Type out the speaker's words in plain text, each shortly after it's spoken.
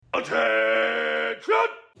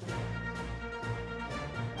Attention!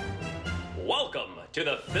 Welcome to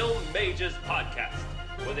the Film Mages Podcast,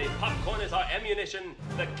 where the popcorn is our ammunition,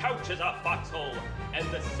 the couch is our foxhole, and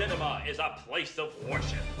the cinema is our place of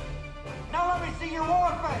worship. Now let me see your war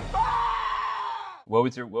face! Ah! What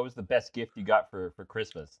was the best gift you got for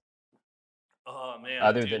Christmas? Oh man,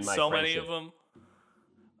 Other dude, than my so friendship. many of them.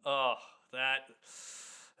 Oh,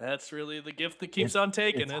 that's really the gift that keeps on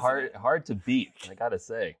taking. It's isn't hard to beat. I gotta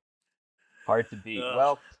say, hard to beat.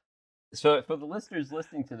 Well, so for the listeners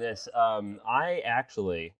listening to this, I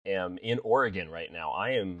actually am in Oregon right now.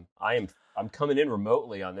 I'm coming in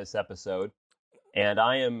remotely on this episode, and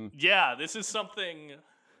I am. Yeah, this is something.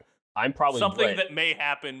 I'm probably something that may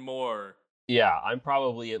happen more. Yeah, I'm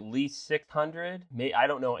probably at least 600. I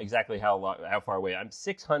don't know exactly how far away. I'm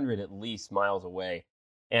 600 at least miles away,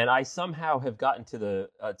 and I somehow have gotten to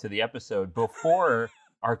the episode before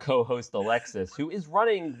our co-host Alexis, who is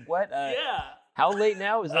running what? Yeah. How late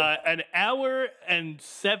now is it? An hour and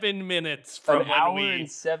 7 minutes from when we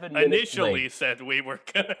initially said we were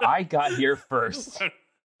gonna. I got here first.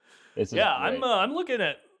 Yeah, I'm looking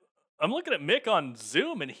at Mick on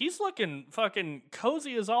Zoom, and he's looking fucking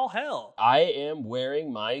cozy as all hell. I am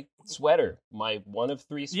wearing my sweater, my one of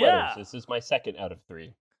 3 sweaters. Yeah. This is my second out of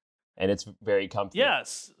 3, and it's very comfy.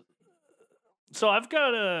 Yes. So I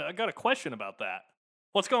got a question about that.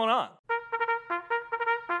 What's going on?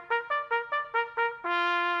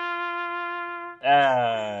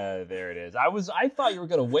 There it is. I thought you were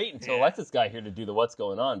gonna wait until Alexis got here to do the what's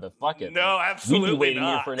going on, but fuck it. No, absolutely We'd be waiting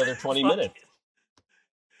not. here for another 20 minutes.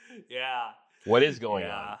 Yeah. What is going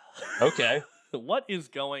on? Okay. What is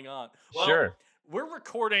going on? Well, Sure. We're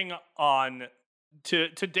recording on to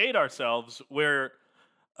date ourselves,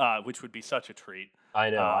 which would be such a treat. I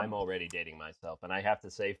know. I'm already dating myself, and I have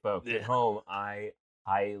to say, folks, at home, I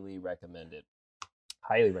highly recommend it.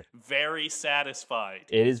 Highly recommend. Very satisfied.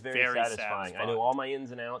 It is very satisfying. I know all my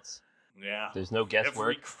ins and outs. Yeah. There's no guesswork.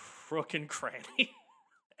 Every crook and cranny.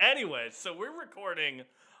 Anyways, so we're recording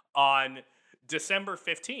on December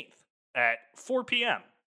 15th at 4 p.m.,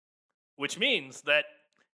 which means that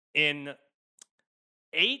in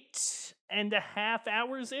 8.5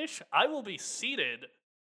 hours-ish, I will be seated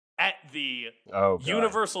at the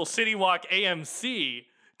Universal City Walk AMC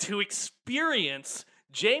to experience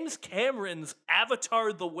James Cameron's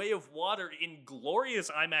Avatar: The Way of Water in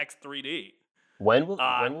glorious IMAX 3D. When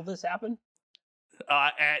will this happen?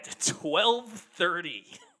 At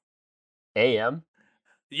 12:30 a.m.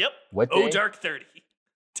 Yep. What day? Dark 30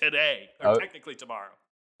 today, or technically tomorrow.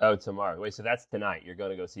 Oh, tomorrow. Wait, so that's tonight. You're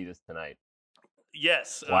going to go see this tonight.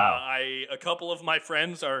 Yes. Wow. A couple of my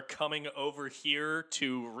friends are coming over here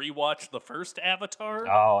to rewatch the first Avatar.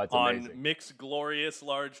 Oh, that's on amazing. Mixed Glorious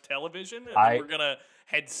Large Television, and then we're gonna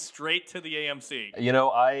head straight to the AMC. You know,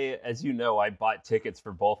 I bought tickets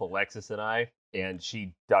for both Alexis and I, and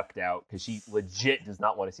she ducked out because she legit does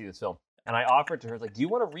not want to see this film. And I offered to her, like, do you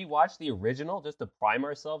want to rewatch the original just to prime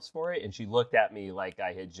ourselves for it? And she looked at me like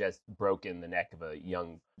I had just broken the neck of a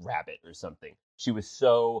young rabbit or something. She was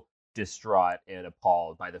so distraught and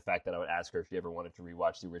appalled by the fact that I would ask her if she ever wanted to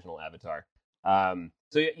rewatch the original Avatar.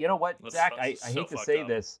 So you know what, Zach? I hate to say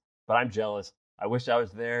this, but I'm jealous. I wish I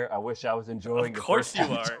was there. I wish I was enjoying. Of course you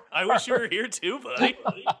are. I wish you were here too, but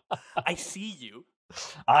I see you.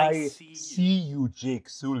 I see you, Jake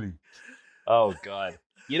Sully. Oh God.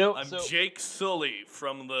 You know, I'm Jake Sully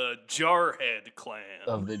from the Jarhead clan.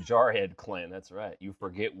 Of the Jarhead clan, that's right. You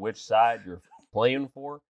forget which side you're playing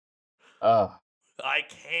for? I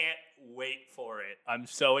can't wait for it. I'm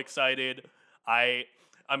so excited. I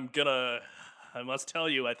must tell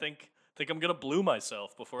you, I think I'm gonna blue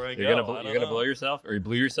myself before I go. You're gonna blow yourself? Or you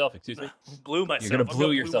blew yourself, excuse me? Blew myself. You're gonna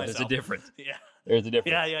blow yourself. There's a difference. Yeah. There's a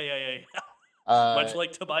difference. Yeah. Much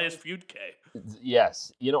like Tobias Feudke.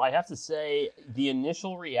 Yes. You know, I have to say, the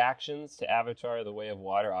initial reactions to Avatar: The Way of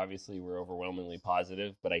Water obviously were overwhelmingly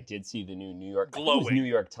positive, but I did see the new New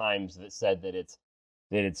York Times that said that it's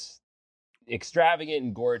extravagant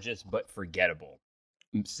and gorgeous, but forgettable.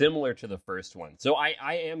 Similar to the first one. So I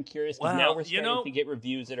am curious, because now we're starting to get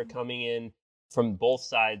reviews that are coming in from both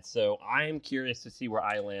sides, so I am curious to see where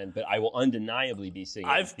I land, but I will undeniably be seeing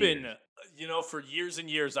it. For years and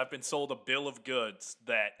years, I've been sold a bill of goods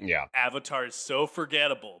that Avatar is so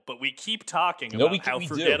forgettable, but we keep talking about how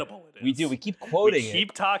forgettable it is. We do. We keep quoting it. We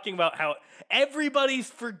keep talking about how everybody's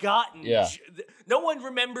forgotten. Yeah. No one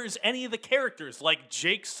remembers any of the characters, like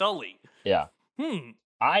Jake Sully. Yeah.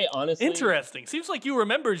 I honestly... Interesting. Seems like you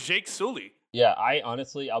remember Jake Sully. Yeah,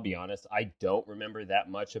 I'll be honest, I don't remember that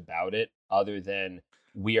much about it, other than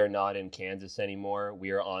we are not in Kansas anymore.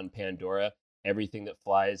 We are on Pandora. everything that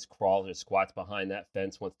flies, crawls, or squats behind that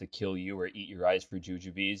fence wants to kill you or eat your eyes for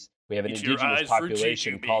jujubes. We have an indigenous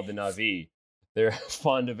population called the Na'vi. They're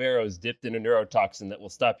fond of arrows dipped in a neurotoxin that will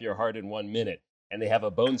stop your heart in 1 minute. And they have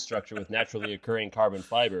a bone structure with naturally occurring carbon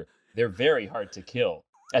fiber. They're very hard to kill.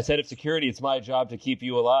 As head of security, it's my job to keep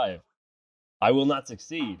you alive. I will not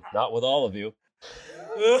succeed. Not with all of you.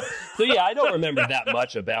 So yeah, I don't remember that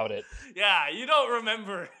much about it. Yeah, you don't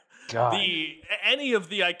remember any of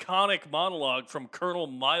the iconic monologue from Colonel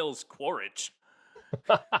Miles Quaritch.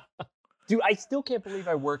 Dude, I still can't believe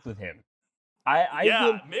I worked with him.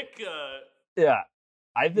 Mick.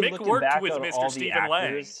 I've been Mick looking worked back with on Mr. all Stephen the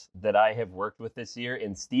actors that I have worked with this year,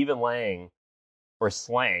 and Stephen Lang, or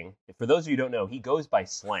Slang. For those of you who don't know, he goes by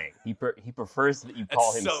Slang. He prefers that you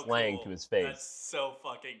call him Slang to his face. That's so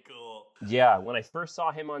fucking cool. Yeah, when I first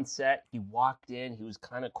saw him on set, he walked in, he was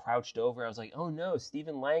kind of crouched over. I was like, oh no,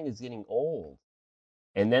 Stephen Lang is getting old.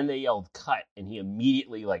 And then they yelled cut, and he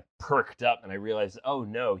immediately like perked up, and I realized, oh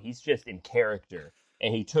no, he's just in character.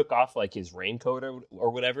 And he took off like his raincoat or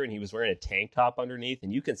whatever, and he was wearing a tank top underneath.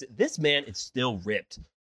 And you can see, this man is still ripped.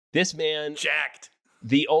 This man... jacked.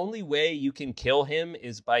 The only way you can kill him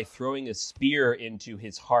is by throwing a spear into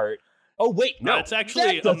his heart. Oh, wait, no. That's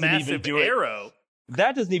actually a massive arrow.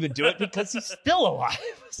 That doesn't even do it because he's still alive.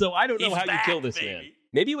 So I don't know how you kill this man.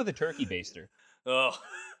 Maybe with a turkey baster. Oh.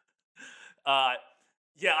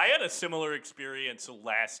 Yeah, I had a similar experience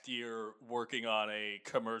last year working on a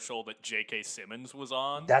commercial that J.K. Simmons was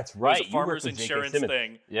on. That's right. It was a farmer's insurance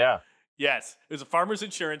thing. Yeah. Yes, it was a farmer's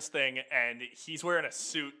insurance thing, and he's wearing a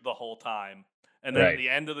suit the whole time. And then at the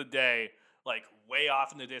end of the day, like way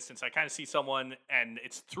off in the distance, I kind of see someone, and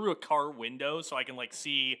it's through a car window, so I can like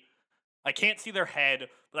see, I can't see their head,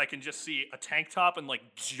 but I can just see a tank top and like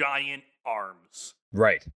giant arms.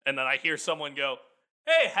 Right. And then I hear someone go,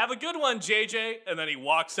 "Hey, have a good one, JJ." And then he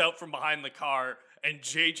walks out from behind the car, and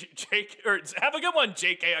have a good one,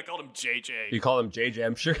 JK. I called him JJ. You call him JJ,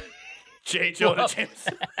 I'm sure. J. Jonah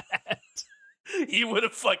Jameson. He would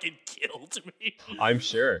have fucking killed me. I'm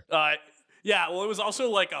sure. Yeah, well, it was also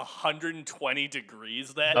like 120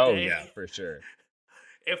 degrees that day. Oh, yeah, for sure.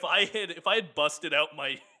 If I had busted out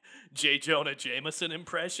my J. Jonah Jameson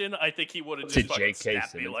impression, I think he would have just fucking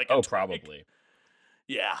snapped me like a twig. Probably.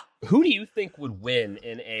 Yeah. Who do you think would win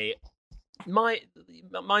in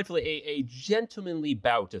mindfully, a gentlemanly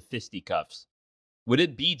bout of fisticuffs? Would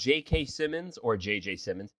it be J.K. Simmons or J.J.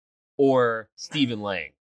 Simmons or Stephen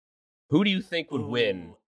Lang? Who do you think would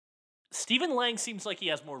win? Stephen Lang seems like he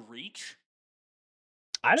has more reach.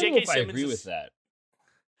 I don't know if I agree with that.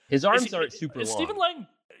 His arms aren't super long. Stephen Lang,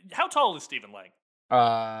 how tall is Stephen Lang?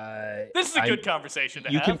 This is a good conversation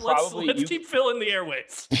to have. Let's keep filling the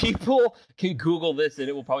airways. People can Google this and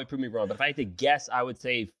it will probably prove me wrong. But if I had to guess, I would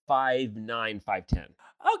say 5'9", 5'10".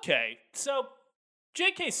 Okay, so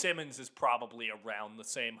J.K. Simmons is probably around the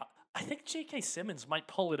same. I think J.K. Simmons might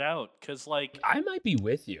pull it out because, like, I might be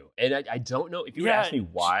with you, and I don't know if you would ask me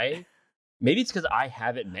why. Maybe it's because I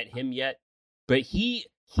haven't met him yet, but he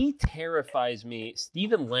terrifies me.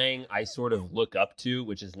 Stephen Lang, I sort of look up to,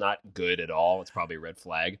 which is not good at all. It's probably a red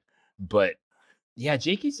flag. But yeah,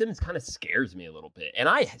 J.K. Simmons kind of scares me a little bit. And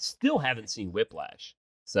I still haven't seen Whiplash.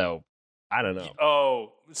 So I don't know.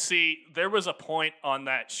 Oh, see, there was a point on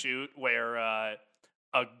that shoot where a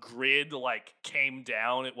grid like came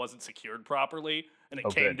down. It wasn't secured properly. And it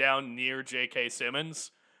came down near J.K.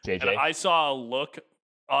 Simmons. JJ? And I saw a look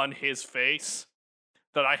on his face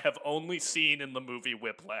that I have only seen in the movie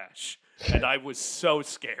Whiplash. And I was so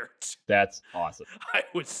scared. That's awesome. I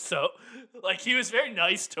was so... Like, he was very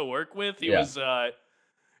nice to work with. He was...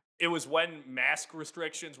 It was when mask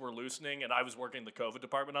restrictions were loosening, and I was working the COVID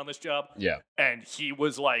department on this job. Yeah. And he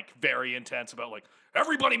was, like, very intense about, like,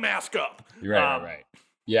 everybody mask up! Right.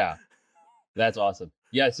 Yeah. That's awesome.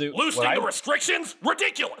 Yeah, so loosening the restrictions?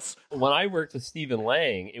 Ridiculous! When I worked with Stephen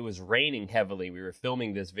Lang, it was raining heavily. We were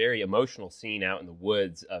filming this very emotional scene out in the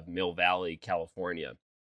woods of Mill Valley, California.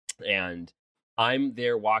 And I'm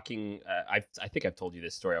there walking. I think I've told you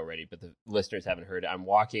this story already, but the listeners haven't heard it. I'm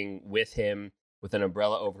walking with him with an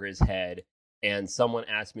umbrella over his head. And someone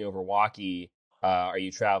asked me over walkie, are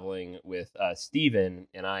you traveling with Stephen?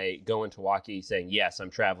 And I go into walkie saying, yes,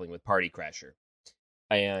 I'm traveling with Party Crasher.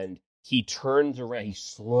 And he turns around, he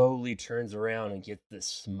slowly turns around and gets this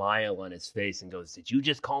smile on his face and goes, did you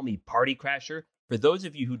just call me Party Crasher? For those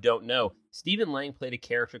of you who don't know, Stephen Lang played a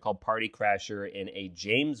character called Party Crasher in a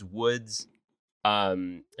James Woods,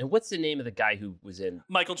 and what's the name of the guy who was in?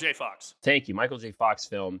 Michael J. Fox. Thank you. Michael J. Fox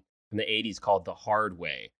film from the 80s called The Hard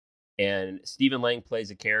Way. And Stephen Lang plays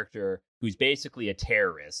a character who's basically a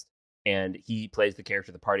terrorist. and he plays the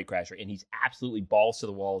character, the party crasher, and he's absolutely balls to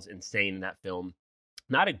the walls insane in that film.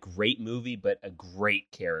 Not a great movie, but a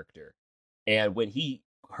great character. And when he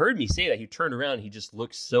heard me say that, he turned around and he just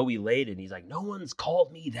looked so elated. He's like, no one's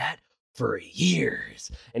called me that for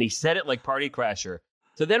years. And he said it like Party Crasher.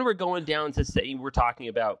 So then we're going down to say, we're talking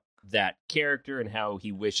about that character and how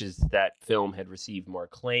he wishes that film had received more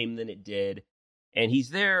acclaim than it did. And he's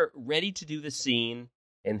there ready to do the scene.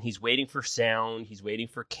 And he's waiting for sound. He's waiting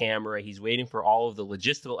for camera. He's waiting for all of the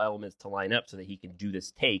logistical elements to line up so that he can do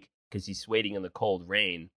this take, because he's waiting in the cold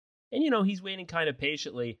rain. And, he's waiting kind of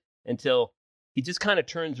patiently until he just kind of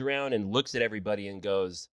turns around and looks at everybody and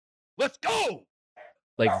goes, let's go!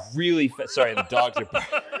 Like really sorry, the dogs are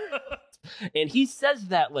and he says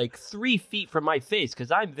that like 3 feet from my face,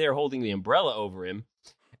 because I'm there holding the umbrella over him.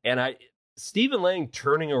 And Stephen Lang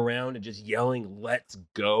turning around and just yelling, let's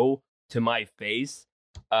go, to my face.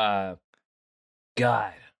 God.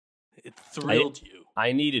 It thrilled you.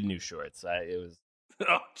 I needed new shorts. It was...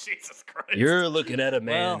 Oh, Jesus Christ. You're looking at a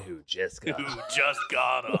man who just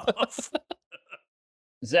got off.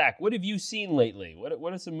 Zach, what have you seen lately?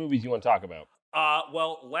 What are some movies you want to talk about?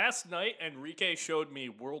 Well, last night Enrique showed me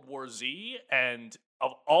World War Z, and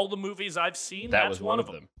of all the movies I've seen, that that's was one of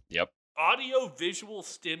them. Yep. Audio-visual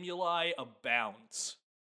stimuli abounds.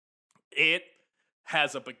 It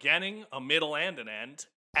has a beginning, a middle, and an end.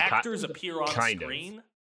 Actors appear on screen.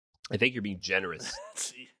 I think you're being generous.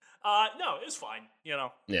 No, it's fine. Yeah.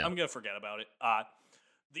 I'm going to forget about it.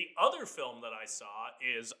 The other film that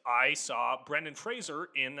I saw Brendan Fraser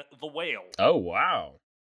in The Whale. Oh, wow.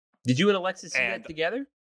 Did you and Alexis see that together?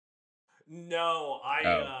 No,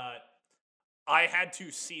 I had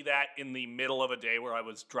to see that in the middle of a day where I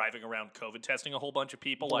was driving around COVID testing a whole bunch of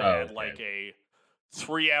people. I had like a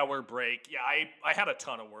 3-hour break. Yeah, I had a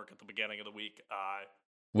ton of work at the beginning of the week.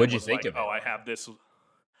 What'd you think of it? Oh, I have this.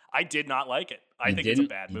 I did not like it. I think it's a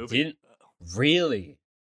bad movie. You didn't? Really?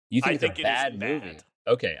 You think it's a bad movie?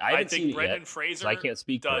 Okay, I haven't seen it yet. Brendan Fraser so I can't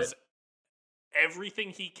speak does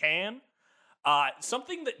everything he can.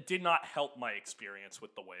 Something that did not help my experience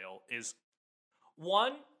with The Whale is,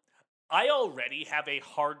 one, I already have a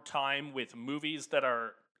hard time with movies that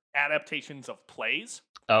are adaptations of plays.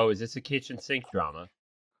 Oh, is this a kitchen sink drama?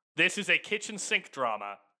 This is a kitchen sink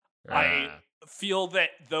drama. I feel that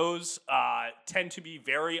those tend to be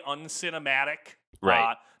very uncinematic.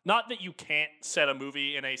 Right. Not that you can't set a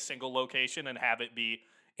movie in a single location and have it be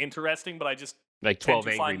interesting, but I just like 12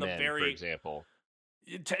 Angry Men, for example.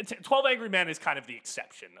 12 Angry Men is kind of the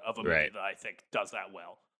exception of a movie that I think does that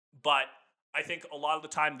well. But I think a lot of the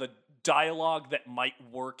time the dialogue that might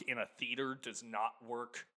work in a theater does not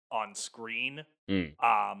work on screen. And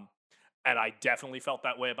I definitely felt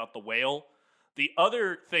that way about The Whale. The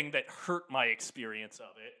other thing that hurt my experience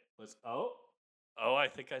of it was, I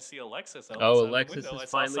think I see Alexis. Alexis is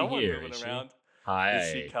finally here. Moving around. Hi.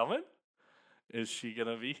 Is she coming? Is she going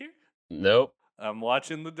to be here? Nope. I'm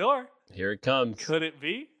watching the door. Here it comes. Could it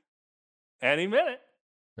be? Any minute.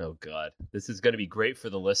 Oh, God. This is going to be great for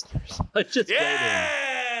the listeners. Let's just wait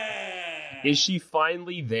in. Is she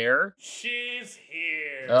finally there? She's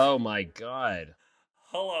here. Oh, my God.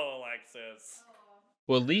 Hello, Alexis.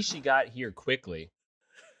 Well, at least she got here quickly.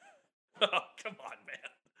 Oh, come on, man.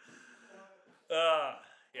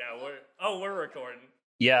 We're recording.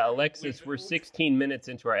 Yeah, Alexis, we're 16 minutes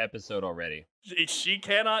into our episode already. She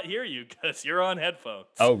cannot hear you because you're on headphones.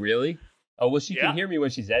 Oh, really? Oh, well, she can hear me when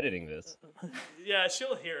she's editing this. Yeah,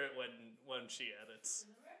 she'll hear it when she edits.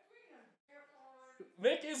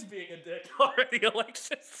 Mick is being a dick already,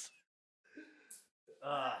 Alexis.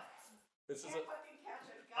 This is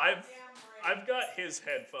I've got his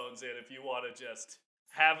headphones in if you want to just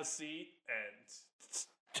have a seat and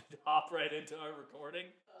hop right into our recording.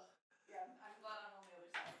 Yeah, I'm glad I'm on the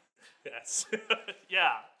other Yes. side.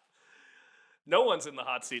 Yeah. No one's in the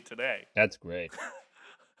hot seat today. That's great.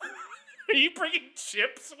 Are you bringing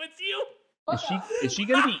chips with you? Is she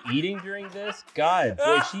going to be eating during this? God,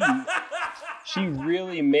 boy, she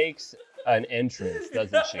really makes an entrance,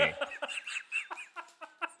 doesn't she?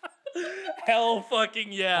 Hell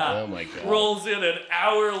fucking yeah. Oh my God. Rolls in an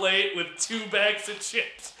hour late with 2 bags of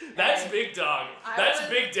chips. That's big dog. That's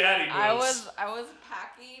big daddy moves. I was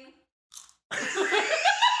packing.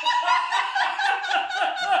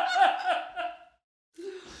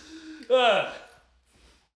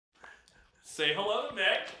 Say hello to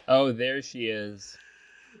Mick. Oh, there she is.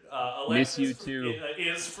 Alexis miss you too.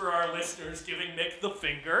 Is for our listeners giving Mick the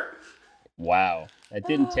finger. Wow, that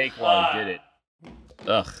didn't take long, did it?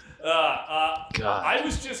 Ugh. God. I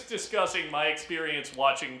was just discussing my experience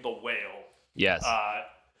watching The Whale. Yes.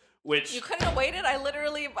 Which You couldn't have waited. I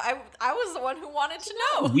was the one who wanted to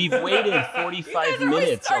know. We've waited 45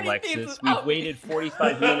 minutes, starting Alexis. these- We've waited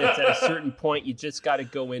 45 minutes. At a certain point, you just got to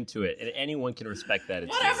go into it, and anyone can respect that.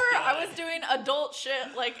 Whatever. I was doing adult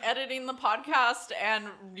shit like editing the podcast and,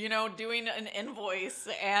 doing an invoice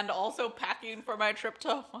and also packing for my trip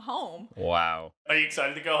to home. Wow. Are you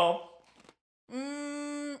excited to go home?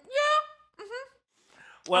 Yeah.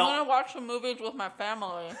 Well, I'm going to watch some movies with my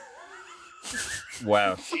family.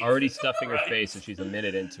 Wow. Already stuffing her face, and she's a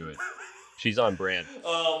minute into it. She's on brand.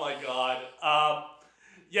 Oh my god.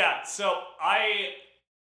 Yeah, so I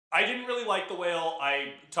didn't really like The Whale.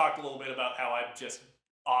 I talked a little bit about how I'm just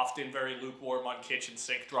often very lukewarm on kitchen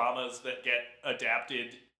sink dramas that get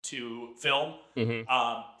adapted to film.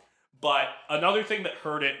 Mm-hmm. But another thing that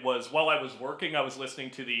hurt it was while I was working, I was listening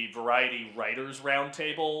to the Variety Writers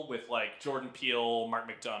Roundtable with like Jordan Peele, Mark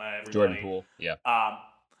McDonough, everybody. Jordan Poole, yeah.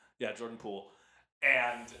 Yeah, Jordan Poole.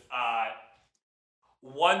 And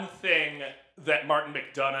one thing that Martin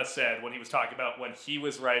McDonough said when he was talking about when he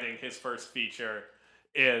was writing his first feature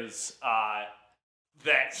is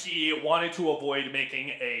that he wanted to avoid making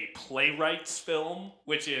a playwright's film,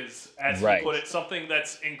 which is, as he put it, something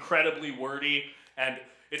that's incredibly wordy, and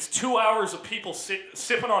it's 2 hours of people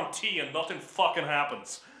sipping on tea and nothing fucking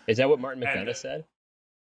happens. Is that what Martin McDonough said?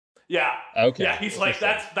 Yeah. Okay. Yeah, he's like,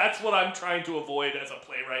 that's what I'm trying to avoid as a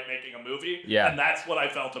playwright making a movie. Yeah. And that's what I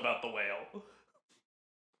felt about The Whale.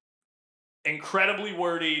 Incredibly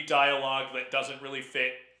wordy dialogue that doesn't really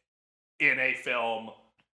fit in a film,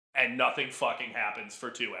 and nothing fucking happens for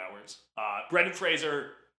 2 hours. Brendan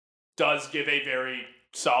Fraser does give a very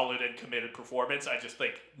solid and committed performance. I just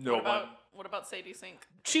think What about Sadie Sink?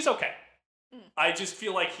 She's okay. I just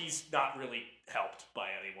feel like he's not really helped by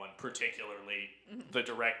anyone, particularly the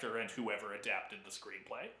director and whoever adapted the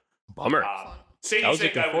screenplay. Bummer. Sadie I was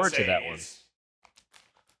Sink, looking forward to that one.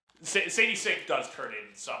 Sadie Sink does turn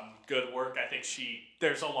in some good work. I think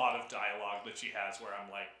there's a lot of dialogue that she has where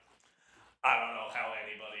I'm like, I don't know how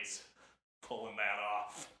anybody's pulling that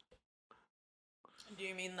off. Do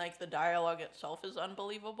you mean like the dialogue itself is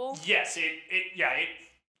unbelievable? Yes, it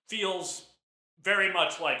feels very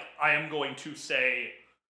much like I am going to say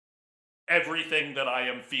everything that I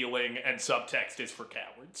am feeling, and subtext is for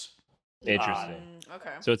cowards. Interesting.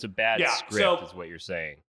 Okay. So it's a bad script, is what you're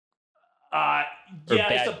saying.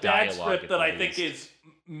 It's a bad script that I think is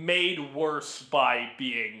made worse by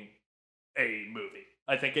being a movie.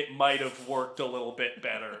 I think it might have worked a little bit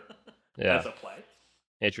better as a play.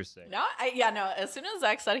 Interesting. No, as soon as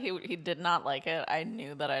Zach said he did not like it, I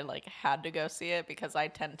knew that I had to go see it because I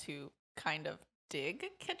tend to kind of dig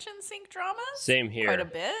kitchen sink dramas. Same here. Quite a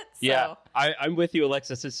bit. So. Yeah, I'm with you,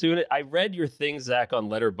 Alexis. As soon as I read your thing, Zach, on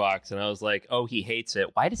Letterboxd, and I was like, oh, he hates it.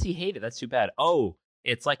 Why does he hate it? That's too bad. Oh,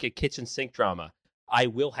 it's like a kitchen sink drama. I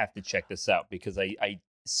will have to check this out because I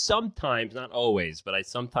sometimes, not always, but I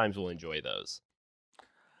sometimes will enjoy those.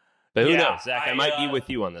 But who knows, Zach? I might be with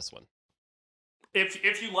you on this one.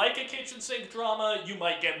 If you like a kitchen sink drama, you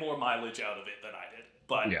might get more mileage out of it than I did.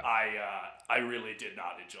 But I really did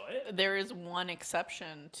not enjoy it. There is one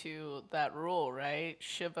exception to that rule, right?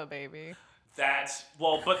 Shiva Baby. That's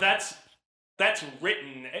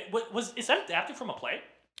written. Is that adapted from a play?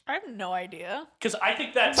 I have no idea. Because I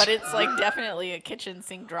think that's... But it's definitely a kitchen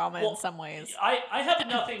sink drama in some ways. I have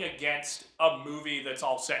nothing against a movie that's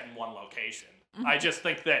all set in one location. Mm-hmm. I just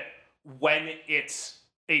think that when it's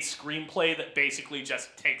a screenplay that basically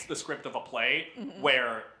just takes the script of a play,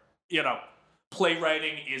 where,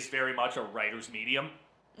 playwriting is very much a writer's medium.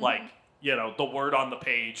 Like, the word on the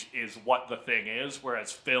page is what the thing is,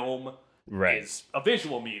 whereas film is a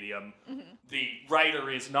visual medium. The writer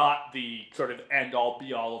is not the sort of end-all,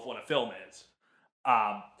 be-all of what a film is.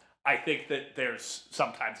 I think that there's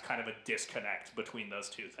sometimes kind of a disconnect between those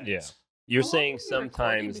two things. Yeah. You're saying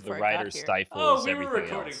sometimes the writer stifles everything else. We were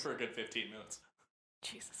recording for a good 15 minutes.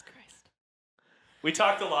 Jesus Christ. We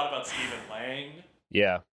talked a lot about Stephen Lang.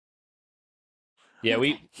 Yeah. Yeah,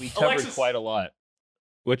 we covered Alexis, quite a lot,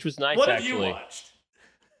 which was nice, what actually. What have you watched?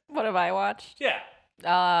 What have I watched? Yeah.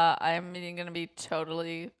 I'm going to be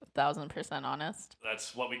totally 1,000% honest.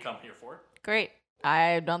 That's what we come here for. Great.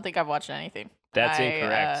 I don't think I've watched anything. That's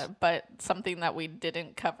incorrect. But something that we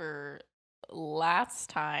didn't cover last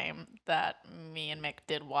time that me and Mick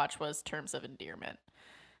did watch was Terms of Endearment.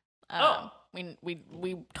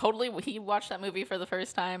 He watched that movie for the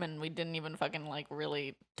first time, and we didn't even fucking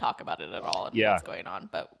really talk about it at all and what's going on,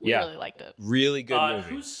 but we really liked it. Really good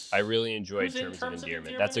movie. I really enjoyed Terms of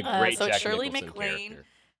Endearment. That's a great so Jack Shirley Nicholson MacLaine, character.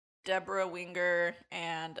 Deborah Winger,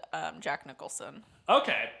 and Jack Nicholson.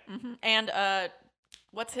 Okay. Mm-hmm. And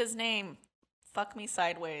what's his name? Fuck me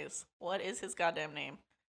sideways. What is his goddamn name?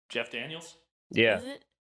 Jeff Daniels? Yeah. Is it?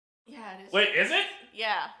 Yeah, it is. Wait, is it?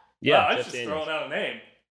 Yeah. Yeah, I was Jeff just Daniels. throwing out a name.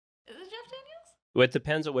 Is it Jeff Daniels? Well, it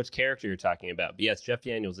depends on which character you're talking about. But yes, Jeff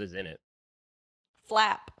Daniels is in it.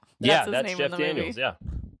 Flap. That's his name Jeff in the Daniels. movie. Yeah.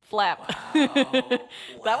 Flap. That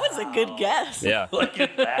was a good guess. Yeah. Look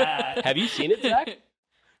at that. Have you seen it, Zach?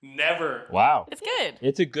 Never. Wow. It's good.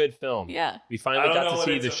 It's a good film. Yeah. We I finally don't got know to what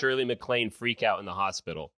see it's the a- Shirley MacLaine freak out in the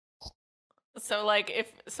hospital. So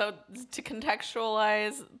to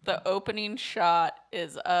contextualize, the opening shot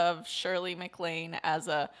is of Shirley MacLaine as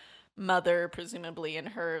a mother, presumably in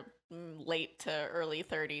her late to early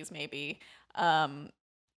 30s, maybe,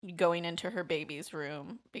 going into her baby's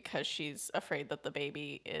room because she's afraid that the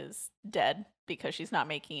baby is dead because she's not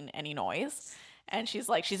making any noise. And she's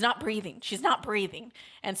like, she's not breathing. She's not breathing.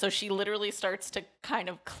 And so she literally starts to kind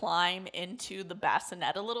of climb into the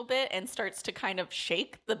bassinet a little bit and starts to kind of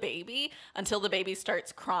shake the baby until the baby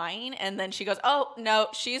starts crying. And then she goes, oh, no,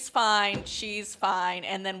 she's fine. She's fine.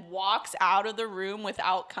 And then walks out of the room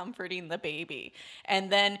without comforting the baby.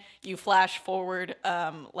 And then you flash forward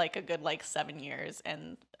like a good 7 years.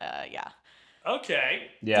 And yeah. Okay.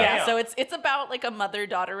 Yeah. So it's about like a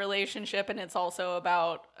mother-daughter relationship. And it's also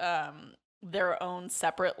about their own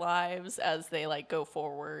separate lives as they like go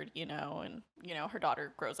forward, and her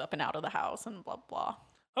daughter grows up and out of the house and blah blah.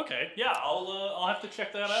 Okay. Yeah, I'll have to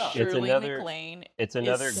check that out. Shirley another- MacLaine. It's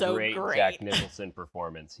another is so great Jack Nicholson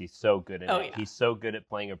performance. He's so good in Oh, it. yeah. He's so good at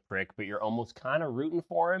playing a prick, but you're almost kind of rooting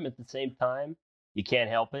for him at the same time. You can't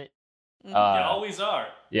help it. Mhm. You always are.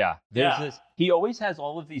 Yeah, there's Yeah. this. He always has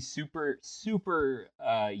all of these super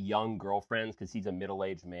young girlfriends because he's a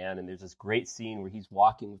middle-aged man, and there's this great scene where he's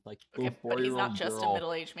walking with like a Okay, but he's not just a girl,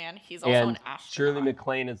 middle-aged man. He's also and an astronaut. Shirley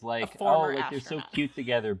MacLaine is like, former they're so astronaut. cute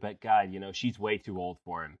together, but God, she's way too old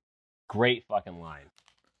for him. Great fucking line.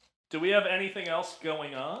 Do we have anything else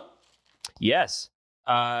going on? Yes.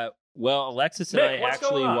 Well, Alexis and Mick, I what's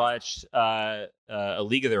actually going on? watched A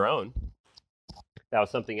League of Their Own. That was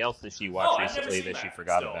something else that she watched I've never recently seen that she that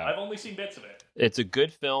forgot still. about. I've only seen bits of it. It's a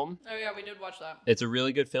good film. Oh yeah, we did watch that. It's a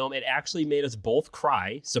really good film. It actually made us both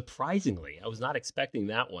cry, surprisingly. I was not expecting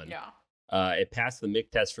that one. Yeah. It passed the Mick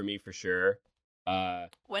test for me for sure.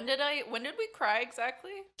 When did we cry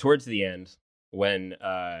exactly? Towards the end, when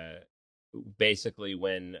basically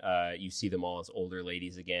when you see them all as older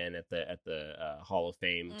ladies again at the Hall of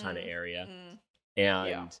Fame kind of area,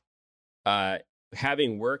 and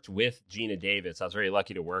having worked with Gina Davis, I was very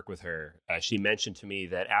lucky to work with her. She mentioned to me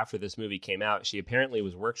that after this movie came out, she apparently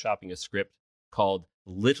was workshopping a script called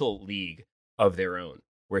Little League of Their Own,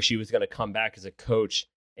 where she was going to come back as a coach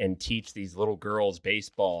and teach these little girls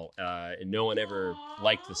baseball. And no one ever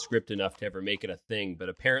liked the script enough to ever make it a thing. But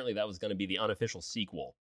apparently that was going to be the unofficial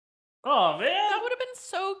sequel. Oh, man. That would have been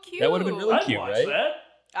so cute. That would have been really I'd cute, watch right? that.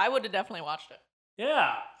 I would have definitely watched it.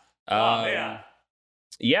 Yeah. Oh, man.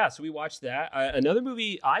 Yeah, so we watched that. Another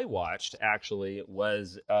movie I watched, actually,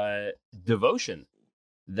 was Devotion.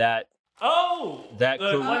 The That Glenn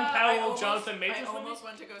Korean- Powell, Jonathan Majors I movie? almost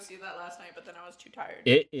went to go see that last night, but then I was too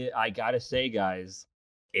tired. I gotta say, guys,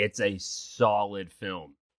 it's a solid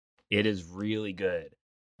film. It is really good.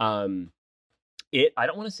 I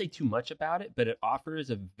don't want to say too much about it, but it offers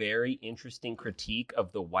a very interesting critique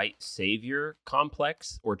of the white savior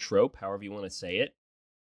complex or trope, however you want to say it.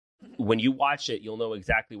 When you watch it, you'll know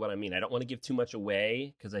exactly what I mean. I don't want to give too much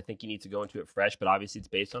away because I think you need to go into it fresh, but obviously it's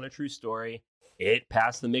based on a true story. It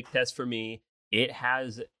passed the Mick test for me. It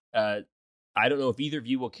has, I don't know if either of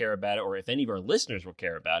you will care about it or if any of our listeners will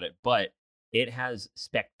care about it, but it has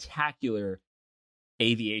spectacular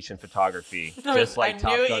aviation photography, just like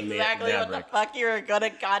Top Gun I knew exactly what the Maverick. fuck you were gonna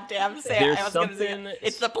goddamn say. There's I was gonna something- say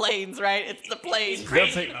it's the planes, right? It's the planes.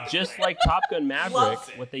 Just like Top Gun Maverick, Loves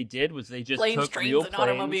it. what they did was they just Planes, took trains, real and planes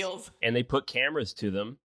automobiles. and they put cameras to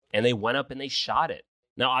them and they went up and they shot it.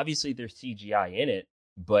 Now, obviously, there's CGI in it,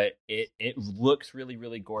 but it looks really,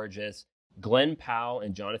 really gorgeous. Glenn Powell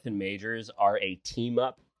and Jonathan Majors are a team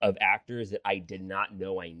up of actors that I did not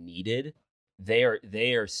know I needed. They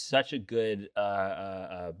are such a good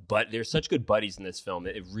but they're such good buddies in this film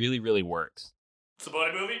that it really, really works. It's a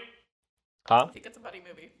buddy movie? Huh? I think it's a buddy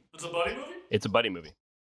movie. It's a buddy movie? It's a buddy movie.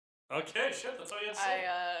 Okay, shit, that's all you had to say.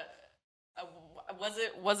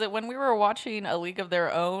 Was it when we were watching A League of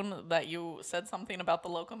Their Own that you said something about the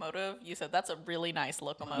locomotive? You said that's a really nice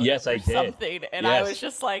locomotive. Yes, I or did. Something, and I Yes. was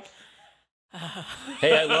just like,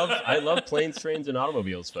 Hey, I love planes, trains, and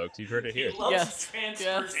automobiles, folks. You've heard it here. He loves Yes,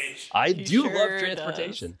 transportation. I He do sure love does.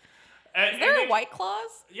 transportation. And Is there then- a White Claws?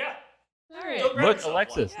 Yeah. All right. Go grab Look, yourself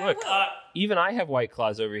Alexis, one. look. Even I have White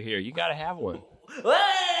Claws over here. You gotta have one.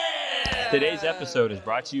 Today's episode is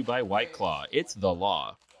brought to you by White Claw. It's the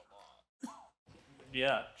law.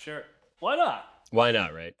 Yeah, sure. Why not? Why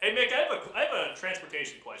not, right? Hey, Mick, I have a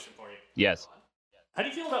transportation question for you. Yes. How do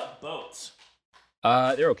you feel about boats?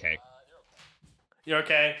 They're okay. You're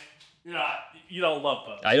okay? You don't love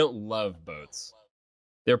boats. I don't love boats.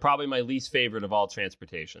 They're probably my least favorite of all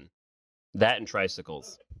transportation. That and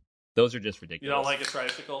tricycles. Those are just ridiculous. You don't like a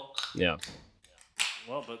tricycle? Yeah.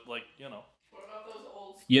 Well, but What about those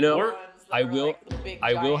old I will. like the big,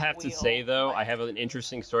 I will giant have to wheel? say though, I have an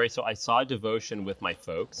interesting story. So I saw Devotion with my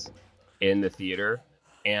folks in the theater,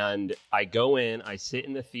 and I go in, I sit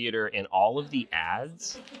in the theater, and all of the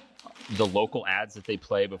ads, the local ads that they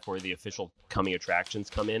play before the official coming attractions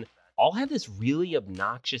come in, all have this really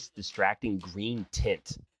obnoxious, distracting green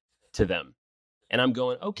tint to them. And I'm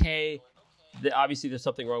going, okay, obviously there's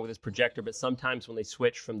something wrong with this projector, but sometimes when they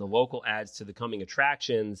switch from the local ads to the coming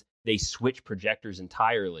attractions, they switch projectors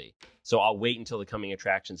entirely. So I'll wait until the coming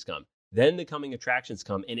attractions come. Then the coming attractions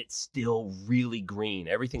come, and it's still really green.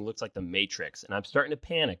 Everything looks like the Matrix, and I'm starting to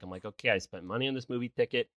panic. I'm like, okay, I spent money on this movie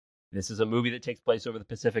ticket. This is a movie that takes place over the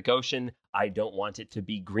Pacific Ocean. I don't want it to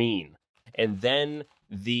be green. And then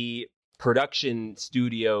the production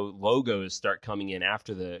studio logos start coming in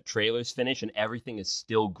after the trailers finish, and everything is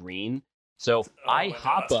still green. So I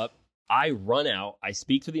hop up, I run out, I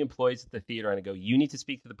speak to the employees at the theater, and I go, you need to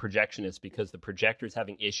speak to the projectionist because the projector is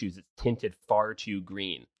having issues. It's tinted far too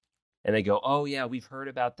green. And they go, oh, yeah, we've heard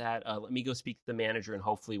about that. Let me go speak to the manager, and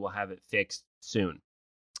hopefully we'll have it fixed soon.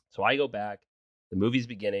 So I go back. The movie's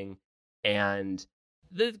beginning, and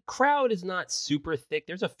the crowd is not super thick.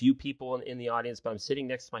 There's a few people in the audience, but I'm sitting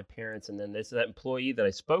next to my parents, and then that employee that I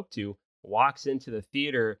spoke to walks into the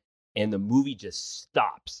theater, and the movie just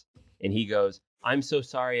stops. And he goes, I'm so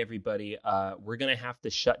sorry, everybody. We're going to have to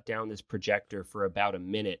shut down this projector for about a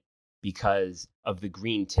minute because of the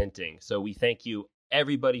green tinting. So we thank you,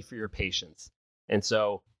 everybody, for your patience. And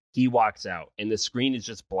so he walks out, and the screen is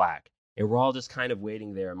just black. And we're all just kind of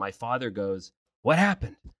waiting there. And my father goes, what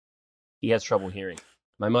happened? He has trouble hearing.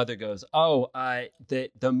 My mother goes, the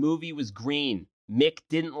movie was green. Mick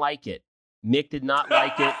didn't like it. Mick did not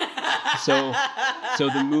like it. So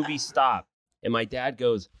the movie stopped. And my dad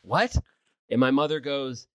goes, what? And my mother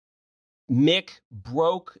goes, Mick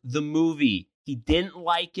broke the movie. He didn't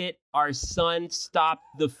like it. Our son stopped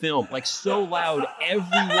the film. Like, so loud,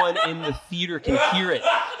 everyone in the theater can hear it.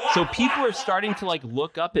 So people are starting to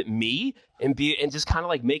look up at me and just kind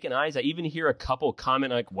of making eyes. I even hear a couple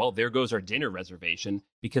comment well, there goes our dinner reservation,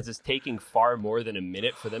 because it's taking far more than a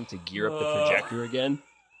minute for them to gear up the projector again.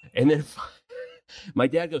 And then my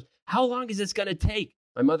dad goes, how long is this going to take?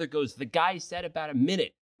 My mother goes, the guy said about a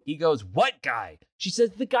minute. He goes, what guy? She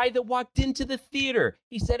says, the guy that walked into the theater.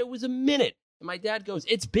 He said it was a minute. And my dad goes,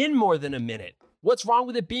 it's been more than a minute. What's wrong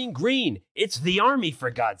with it being green? It's the Army,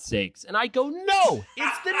 for God's sakes. And I go, no,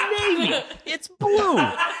 it's the Navy. It's blue.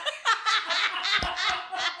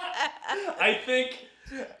 I think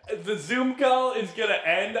the Zoom call is going to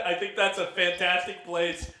end. I think that's a fantastic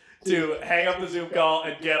place to hang up the Zoom call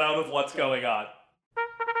and get out of what's going on.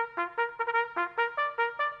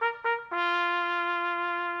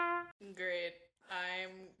 Great.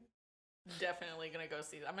 I'm definitely going to go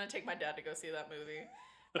see that. I'm going to take my dad to go see that movie.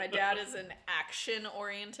 My dad is an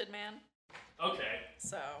action-oriented man. Okay.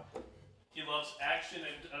 So. He loves action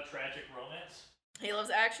and tragic romance? He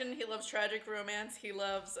loves action. He loves tragic romance. He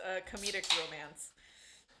loves comedic romance.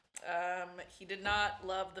 He did not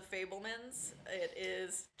love The Fabelmans. It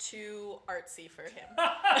is too artsy for him.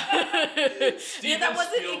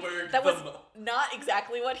 Spielberg. That was not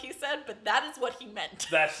exactly what he said, but that is what he meant.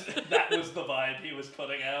 That was the vibe he was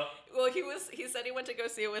putting out. Well, he said he went to go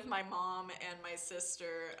see it with my mom and my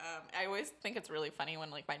sister. I always think it's really funny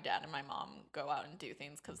when my dad and my mom go out and do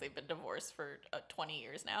things because they've been divorced for 20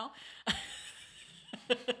 years now.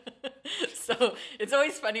 So it's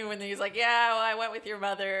always funny when he's like, yeah, well, I went with your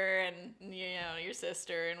mother and your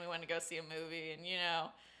sister, and we went to go see a movie, and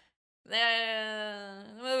the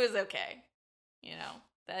movie was okay.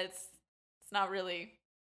 It's not really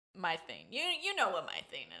my thing. You know what my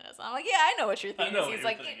thing is. I'm like, yeah, I know what your thing is. He's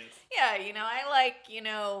like, yeah, I like,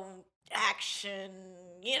 action,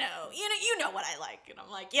 you know what I like. And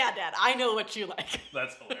I'm like, yeah, Dad, I know what you like.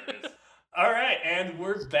 That's hilarious. All right, and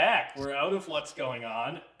we're back. We're out of what's going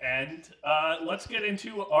on, and let's get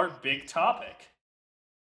into our big topic.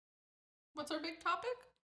 What's our big topic?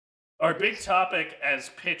 Our big topic,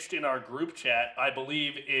 as pitched in our group chat, I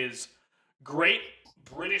believe, is great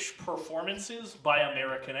British performances by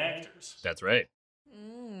American actors. That's right.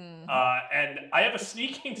 And I have a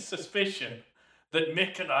sneaking suspicion that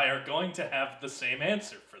Mick and I are going to have the same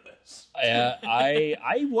answer for this.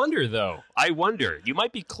 I wonder, though. You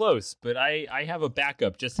might be close, but I have a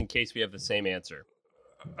backup just in case we have the same answer.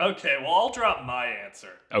 Okay, well, I'll drop my answer.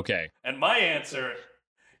 Okay. And my answer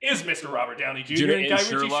is Mr. Robert Downey Jr. and Guy Ritchie's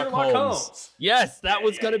Sherlock Holmes. Yes, that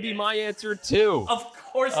was going to be my answer, too. Of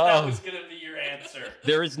course that was going to be your answer.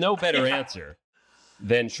 There is no better answer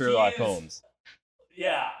than Sherlock Holmes.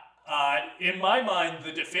 Yeah. In my mind,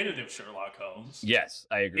 the definitive Sherlock Holmes. Yes,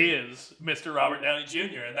 I agree. Is Mr. Robert Downey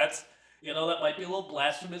Jr. And that's, that might be a little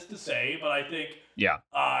blasphemous to say, but I think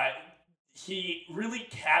he really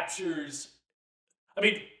captures... I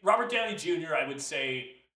mean, Robert Downey Jr., I would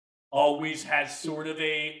say, always has sort of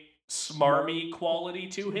a smarmy quality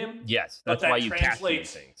to him. Yes, that's why you cast him in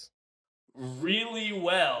things. Really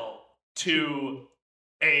well to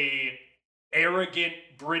a arrogant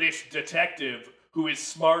British detective who is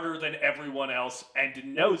smarter than everyone else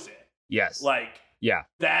and knows it. Yes.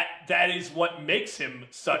 That is what makes him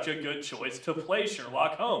such a good choice to play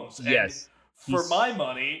Sherlock Holmes. And yes. For my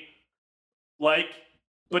money,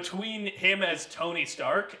 between him as Tony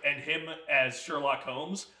Stark and him as Sherlock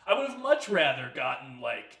Holmes, I would have much rather gotten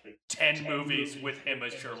 10 movies with him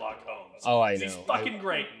as Sherlock Holmes. Oh, I know. He's fucking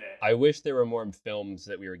great in it. I wish there were more films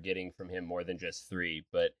that we were getting from him more than just 3.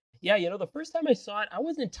 But yeah, the first time I saw it, I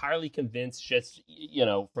wasn't entirely convinced. Just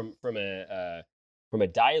from a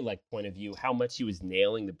dialect point of view, how much he was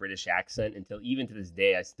nailing the British accent. Until even to this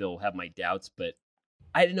day, I still have my doubts. But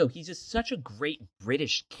I don't know. He's just such a great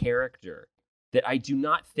British character that I do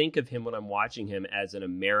not think of him when I'm watching him as an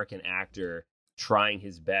American actor trying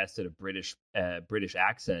his best at a British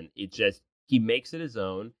accent. It just, he makes it his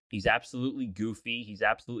own. He's absolutely goofy. He's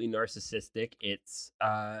absolutely narcissistic. It's,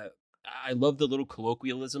 I love the little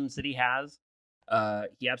colloquialisms that he has.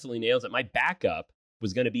 He absolutely nails it. My backup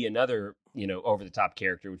was going to be another, over-the-top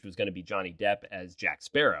character, which was going to be Johnny Depp as Jack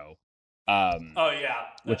Sparrow.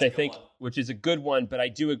 Which is a good one, but I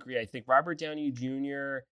do agree. I think Robert Downey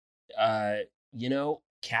Jr.,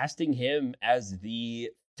 casting him as the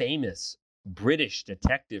famous British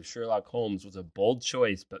detective Sherlock Holmes was a bold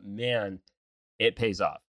choice, but man, it pays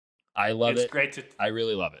off. I love it. I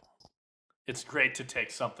really love it. It's great to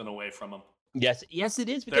take something away from him. Yes, it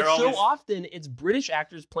is, because so often it's British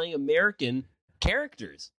actors playing American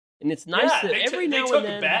characters, and it's nice that every now and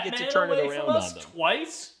then you get to turn it around on them.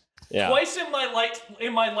 Twice. Yeah. Twice in my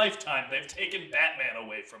lifetime, they've taken Batman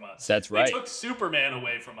away from us. That's right. They took Superman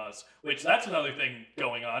away from us, which that's another thing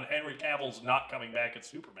going on. Henry Cavill's not coming back as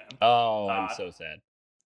Superman. Oh, I'm so sad.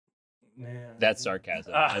 Man. That's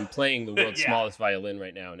sarcasm. I'm playing the world's smallest violin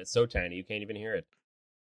right now, and it's so tiny you can't even hear it.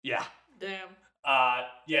 Yeah. Damn.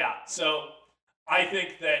 So I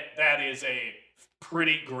think that is a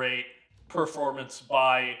pretty great performance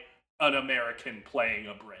by an American playing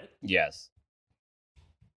a Brit. Yes.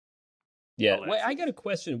 Yeah. Wait, I got a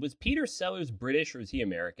question. Was Peter Sellers British or is he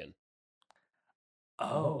American?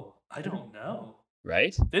 Oh, I don't know.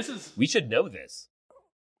 Right? We should know this.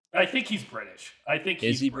 I think he's British.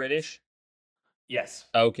 Is he British? Yes.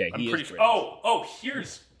 Okay, I'm he is pretty British. Oh,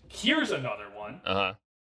 here's another one.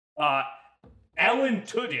 Uh-huh. Alan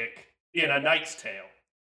Tudyk in A Knight's Tale.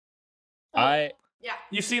 Yeah.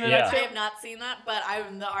 You've seen it? I have not seen that, but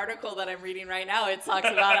the article that I'm reading right now, it talks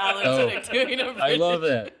about Alan Tudyk doing a British. I love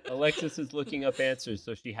that. Alexis is looking up answers,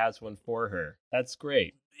 so she has one for her. That's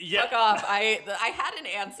great. Yeah. Fuck off. I had an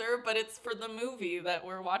answer, but it's for the movie that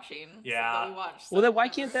we're watching. Yeah. That we watched. Well, then why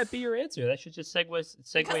can't that be your answer? That should just segue us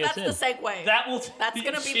in. That's the segue. That's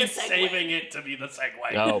going to be the segue. She's saving it to be the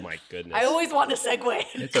segue. Oh, my goodness. I always want a segue.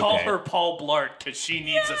 It's Call okay. her Paul Blart, because she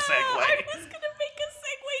needs a segue. I was going to make a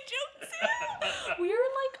segue joke, too. We're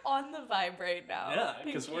on the vibe right now. Yeah,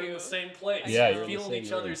 because we're in the same place. Yeah, we're feeling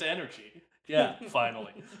each other's energy. Yeah,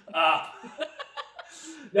 finally.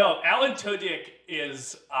 No, Alan Tudyk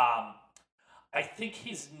is, I think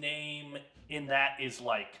his name in that is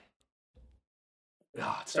it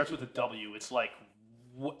starts with a W. It's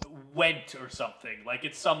Went or something.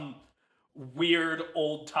 It's some weird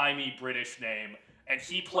old-timey British name. And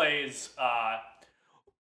he plays,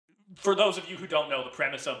 for those of you who don't know, the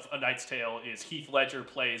premise of A Knight's Tale is Heath Ledger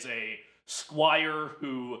plays a squire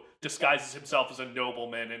who disguises himself as a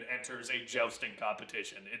nobleman and enters a jousting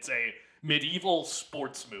competition. It's a medieval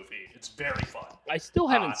sports movie. It's very fun. I still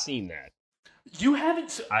haven't seen that. You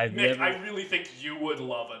haven't? Nick, never... I really think you would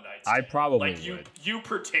love A Knight's Tale. I probably would. You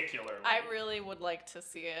particularly. I really would like to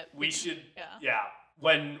see it. We should. Yeah.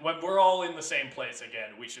 When we're all in the same place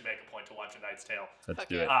again, we should make a point to watch A Knight's Tale. Let's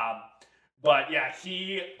do it. But yeah,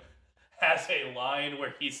 he has a line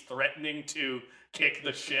where he's threatening to kick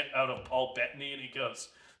the shit out of Paul Bettany, and he goes,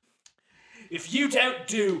 "If you don't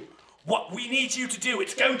do what we need you to do,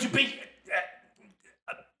 it's going to be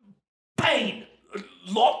pain.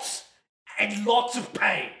 Lots and lots of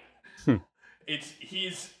pain." He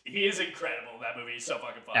is incredible in that movie. He's so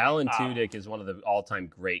fucking funny. Alan Tudyk is one of the all-time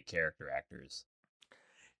great character actors.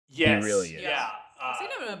 Yes, he really is. Yeah, I've seen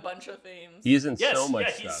him in a bunch of things. He's in so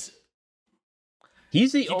much stuff.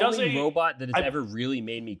 He's the only robot that has ever really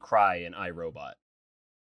made me cry in iRobot.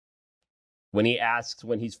 When he asks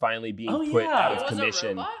when he's finally being put out of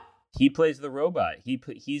commission, he plays the robot.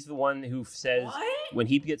 He's the one who says when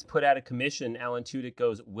he gets put out of commission, Alan Tudyk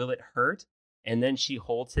goes, "Will it hurt?" And then she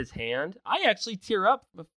holds his hand. I actually tear up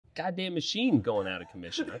with a goddamn machine going out of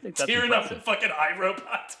commission. I think that's tearing impressive. up in fucking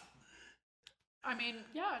iRobot. I mean,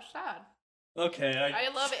 yeah, it's sad. Okay,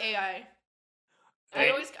 I love AI. I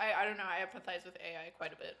don't know. I empathize with AI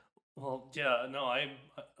quite a bit. Well, yeah, no, I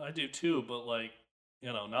do too, but like,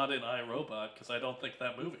 not in iRobot because I don't think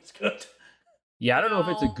that movie's good. Yeah, I don't know if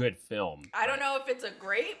it's a good film. I don't know if it's a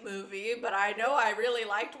great movie, but I know I really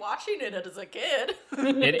liked watching it as a kid.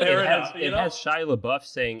 It has Shia LaBeouf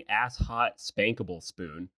saying "ass hot spankable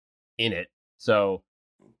spoon" in it, so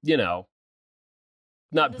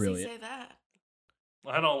not when brilliant. Does he say that?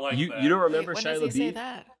 I don't like that. You don't remember Wait, Shia LaBeouf? When does he say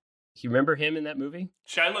that? You remember him in that movie?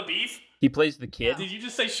 Shia LaBeouf? He plays the kid. Did you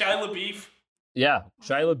just say Shia LaBeouf? Yeah,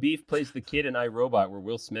 Shia LaBeouf plays the kid in iRobot where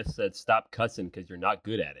Will Smith said, "Stop cussing because you're not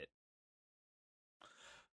good at it."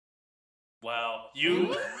 Wow,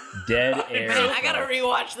 you dead air. Man, I gotta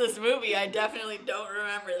rewatch this movie. I definitely don't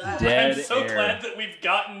remember that. Dead I'm so air. glad that we've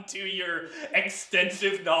gotten to your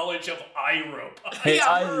extensive knowledge of iRobot. Hey,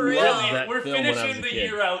 Yeah, I for real. love that We're film when I was finishing a the kid.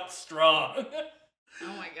 year out strong.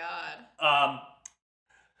 Oh my god.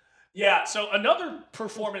 Yeah, so another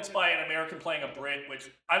performance by an American playing a Brit, which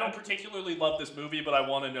I don't particularly love this movie, but I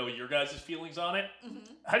want to know your guys' feelings on it.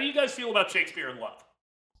 Mm-hmm. How do you guys feel about Shakespeare in Love?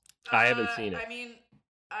 I haven't seen it. I mean,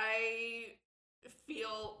 I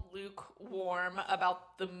feel lukewarm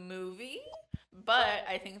about the movie, but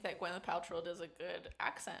I think that Gwyneth Paltrow does a good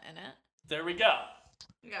accent in it. There we go.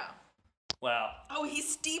 Yeah. Wow. Oh, he's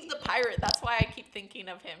Steve the Pirate. That's why I keep thinking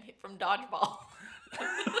of him from Dodgeball.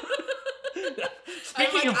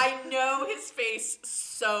 I know his face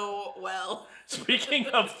so well. Speaking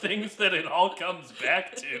of things that it all comes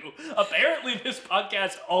back to, apparently this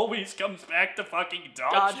podcast always comes back to fucking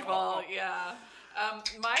Dodgeball. Yeah.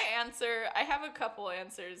 My answer, I have a couple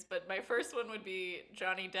answers, but my first one would be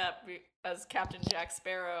Johnny Depp as Captain Jack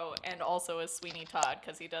Sparrow and also as Sweeney Todd,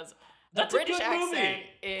 because he does a British accent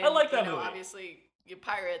in, I like that movie. Obviously,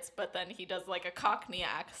 Pirates, but then he does like a Cockney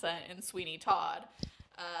accent in Sweeney Todd.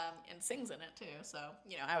 And sings in it too, so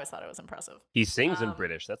I always thought it was impressive. He sings in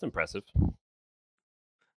British. That's impressive.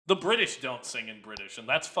 The British don't sing in British, and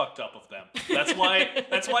that's fucked up of them. That's why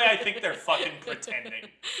I think they're fucking pretending.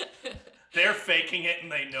 They're faking it,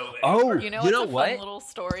 and they know they are. You know what's a fun little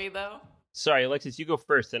story though? Sorry, Alexis, you go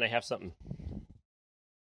first, and I have something.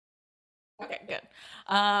 Okay, good.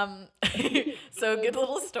 So good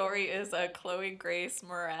little story is Chloe Grace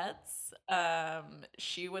Moretz.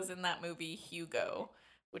 She was in that movie Hugo,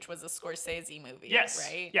 which was a Scorsese movie, yes,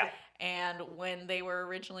 right? Yeah. And when they were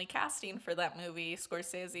originally casting for that movie,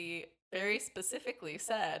 Scorsese very specifically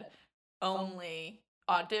said, only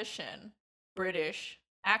audition British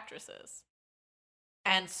actresses.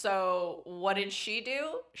 And so what did she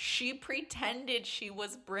do? She pretended she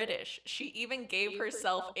was British. She even gave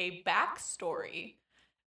herself a backstory.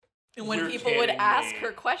 And when people would ask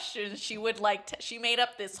her questions, she would she made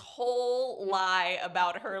up this whole lie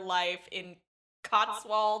about her life in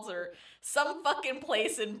Cotswolds or some fucking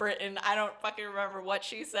place in Britain. I don't fucking remember what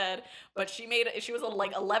she said, but she was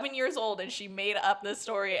like 11 years old and she made up this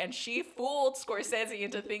story, and she fooled Scorsese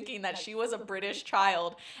into thinking that she was a British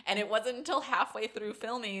child. And it wasn't until halfway through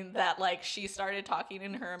filming that she started talking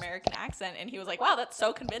in her American accent, and he was like, wow, that's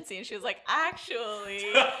so convincing. And she was like, actually,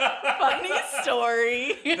 funny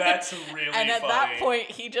story. That's really funny. And at that point,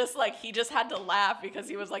 he just had to laugh because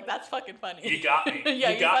he was like, that's fucking funny. You got me. Yeah,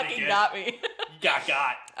 you fucking got me.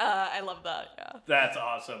 Got. I love that. Yeah. That's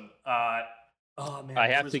awesome. Oh man, I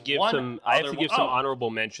have to give some honorable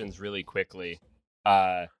mentions really quickly.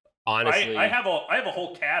 Honestly, I have a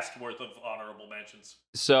whole cast worth of honorable mentions.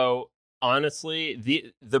 So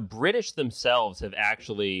honestly, the British themselves have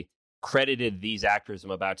actually credited these actors I'm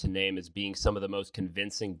about to name as being some of the most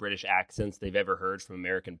convincing British accents they've ever heard from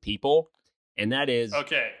American people. And that is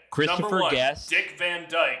Christopher Guest, Dick Van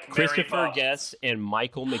Dyke, Christopher Guest, and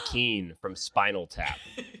Michael McKean from Spinal Tap.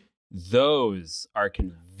 Those are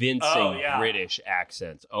convincing British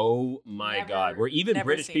accents. Oh my God! Where even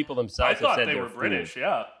British people themselves have said they were British.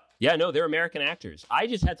 Yeah. Yeah, no, they're American actors. I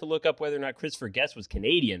just had to look up whether or not Christopher Guest was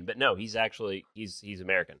Canadian, but no, he's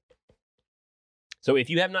American. So if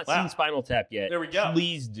you have not seen Spinal Tap yet, there we go.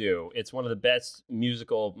 Please do. It's one of the best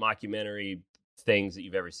musical mockumentary things that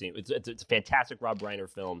you've ever seen. It's a fantastic Rob Reiner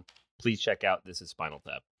film. Please check out This Is Spinal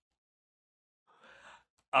Tap.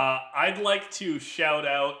 I'd like to shout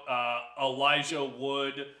out Elijah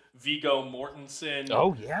Wood, Viggo Mortensen.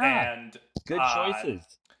 Oh, yeah. And good choices.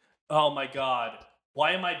 Oh, my God.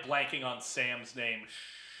 Why am I blanking on Sam's name?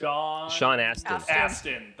 Sean Astin.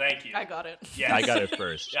 Astin, thank you. I got it. Yes. I got it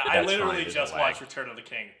first. Yeah, I literally just watched Return of the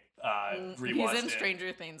King. Rewatched He's in it.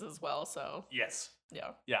 Stranger Things as well, so. Yes.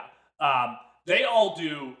 Yeah. Yeah. They all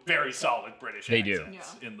do very solid British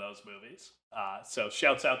accents in those movies. So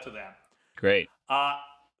shouts out to them. Great.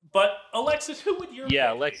 But Alexis, who would your Yeah,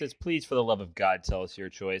 pick Alexis, please, for the love of God, tell us your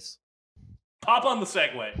choice. Pop on the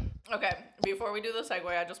segue. Okay, before we do the segue,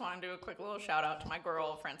 I just want to do a quick little shout out to my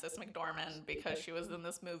girl, Frances McDormand, because she was in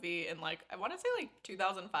this movie in, like, I want to say, like,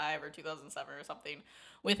 2005 or 2007 or something,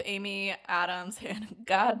 with Amy Adams and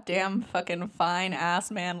goddamn fucking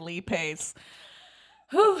fine-ass man Lee Pace.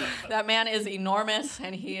 Whew, that man is enormous,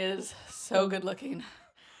 and he is so good-looking.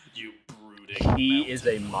 You brooding He is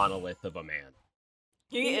a monolith of a man.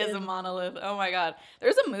 He is a monolith. Oh my god.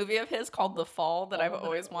 There's a movie of his called The Fall that I've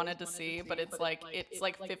always wanted to see, but it's like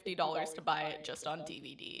 $50 to buy it just on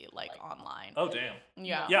DVD, like online. Oh damn.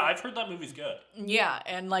 Yeah. Yeah, I've heard that movie's good. Yeah,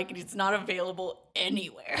 and like it's not available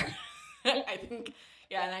anywhere. I think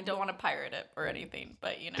and I don't want to pirate it or anything,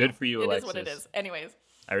 but you know. Good for you, Alexis. It is what it is. Anyways.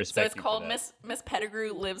 I respect So it's you called for that. Miss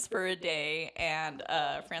Pettigrew Lives for a Day, and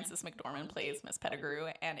Frances McDormand plays Miss Pettigrew,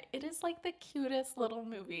 and it is like the cutest little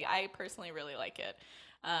movie. I personally really like it.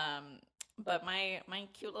 But my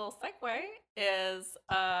cute little segue is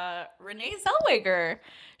Renee Zellweger.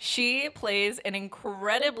 She plays an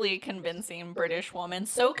incredibly convincing British woman,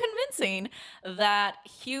 so convincing that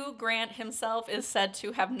Hugh Grant himself is said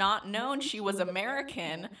to have not known she was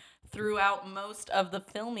American throughout most of the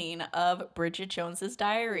filming of Bridget Jones's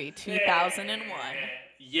Diary, 2001.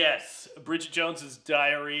 Yes, Bridget Jones's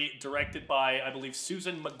Diary, directed by, I believe,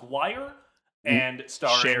 Susan Maguire, and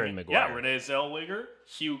starring Sharon Maguire. Yeah, Renee Zellweger,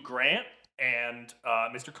 Hugh Grant, and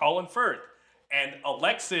Mr. Colin Firth. And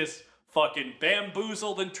Alexis fucking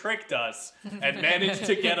bamboozled and tricked us and managed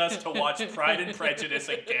to get us to watch Pride and Prejudice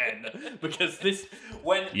again. Because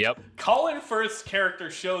when Colin Firth's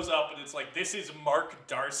character shows up and it's like, this is Mark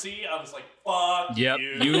Darcy, I was like, fuck you.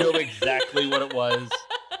 You know exactly what it was.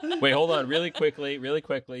 Wait, hold on, really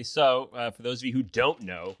quickly. So, for those of you who don't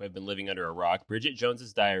know, who have been living under a rock, Bridget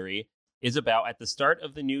Jones's Diary is about, at the start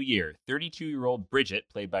of the new year, 32-year-old Bridget,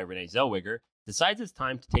 played by Renee Zellweger, decides it's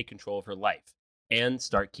time to take control of her life and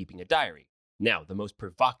start keeping a diary. Now, the most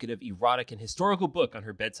provocative, erotic, and historical book on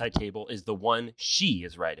her bedside table is the one she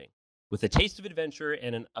is writing. With a taste of adventure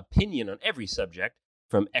and an opinion on every subject,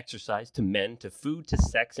 from exercise to men to food to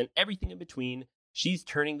sex and everything in between, she's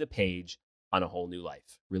turning the page on a whole new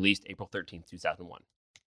life. Released April 13th, 2001.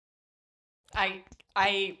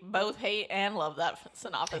 I both hate and love that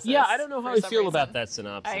synopsis. Yeah, I don't know how I feel about that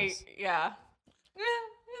synopsis.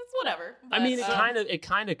 It's whatever. I mean, it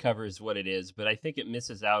kind of covers what it is, but I think it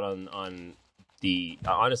misses out on the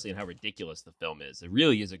honestly on how ridiculous the film is. It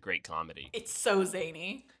really is a great comedy. It's so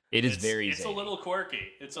zany. It's very zany. It's a little quirky.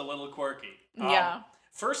 Yeah.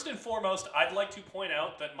 First and foremost, I'd like to point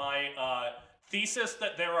out that my thesis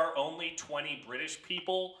that there are only 20 British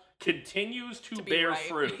people continues to bear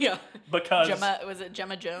fruit. Yeah. Because was it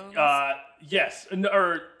Gemma Jones? Yes.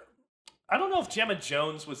 Or I don't know if Gemma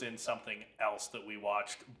Jones was in something else that we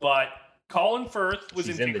watched, but Colin Firth was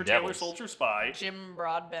in Tinker Tailor Soldier Spy. Jim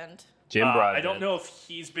Broadbent. I don't know if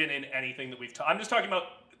he's been in anything that we've I'm just talking about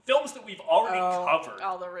films that we've already covered.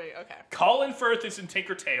 Okay. Colin Firth is in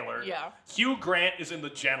Tinker Tailor. Yeah. Hugh Grant is in The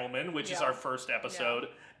Gentleman, which is our first episode. Yeah.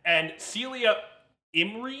 And Celia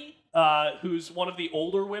Imrie, who's one of the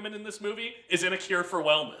older women in this movie, is in A Cure for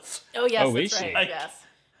Wellness. Oh, yes, that's is right. Right. Yes.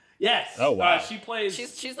 Yes. Oh, wow. She plays...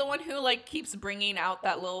 She's the one who, like, keeps bringing out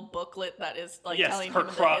that little booklet that is, like, telling her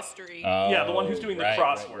him the history. Yeah, the one who's doing the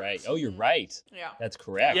crosswords. Right. Oh, you're right. Yeah. That's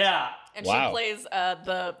correct. Yeah. And she plays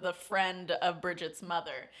the friend of Bridget's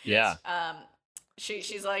mother. Yeah.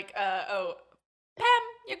 She's like, Pam,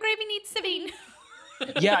 your gravy needs sieving.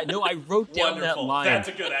 Yeah, no, I wrote down that line. That's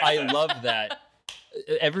a good accent. I love that.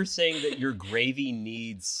 Ever saying that your gravy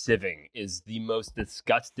needs sieving is the most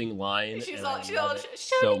disgusting line. She's and all, I show love it me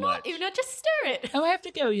so not, much. just stir it. Oh, I have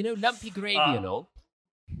to go, lumpy gravy and all.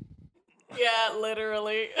 Yeah,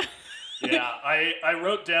 literally. Yeah, I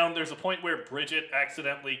wrote down there's a point where Bridget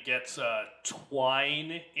accidentally gets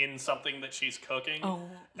twine in something that she's cooking. Oh,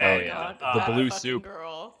 God. The blue soup.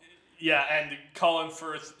 Girl. Yeah, and Colin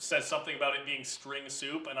Firth says something about it being string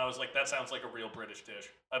soup, and I was like, that sounds like a real British dish.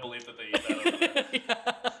 I believe that they eat that over there.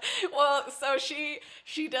 Yeah. Well, so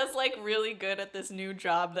she does like really good at this new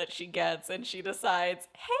job that she gets, and she decides,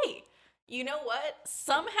 hey, you know what?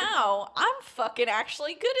 Somehow I'm fucking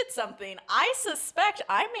actually good at something. I suspect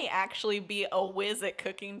I may actually be a whiz at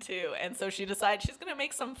cooking too. And so she decides she's gonna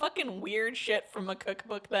make some fucking weird shit from a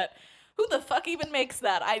cookbook that who the fuck even makes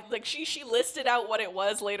that? She listed out what it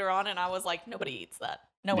was later on, and I was like, nobody eats that.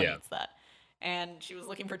 No one eats that. And she was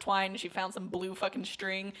looking for twine, and she found some blue fucking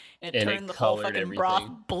string, and it turned the whole fucking broth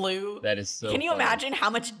blue. That is so Can you funny. imagine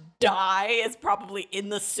how much dye is probably in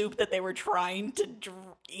the soup that they were trying to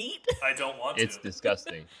eat? I don't want to. It's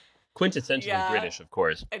disgusting. Quintessentially British, of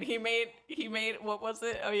course. And he made what was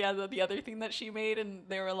it? Oh yeah, the other thing that she made, and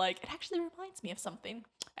they were like, it actually reminds me of something.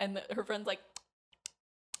 And her friend's like,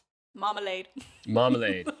 marmalade.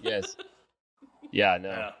 Marmalade, yes. Yeah,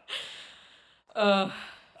 no. Yeah.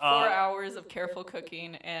 4 hours of careful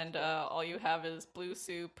cooking, and all you have is blue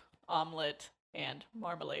soup, omelet, and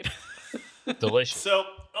marmalade. Delicious. So,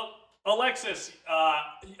 Alexis,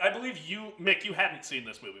 I believe Mick, you hadn't seen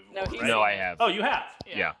this movie before, right? No, I have. Oh, you have?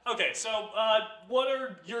 Yeah. Okay, so what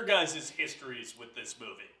are your guys' histories with this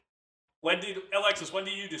movie? When did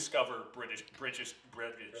you discover British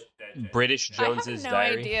Jones's I have no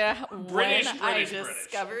Diary? idea British, when I British.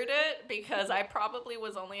 discovered it, because I probably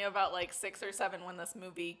was only about like 6 or 7 when this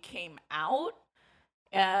movie came out.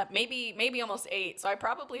 Maybe almost 8. So I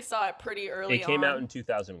probably saw it pretty early on. It came out in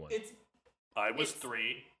 2001. I was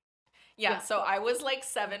 3. Yeah, so I was like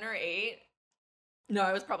 7 or 8. No,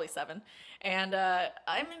 I was probably 7. And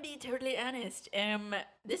I'm gonna be totally honest.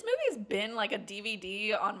 This movie has been like a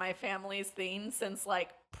DVD on my family's thing since like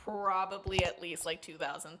probably at least like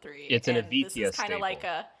 2003. It's an Avicii This is kind of like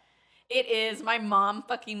it is. My mom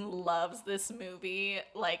fucking loves this movie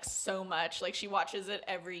like so much. Like she watches it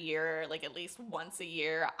every year, like at least once a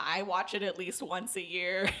year. I watch it at least once a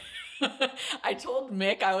year. I told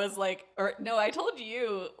Mick, I told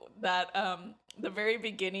you that the very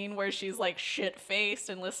beginning where she's like shit-faced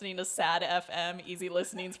and listening to sad FM, easy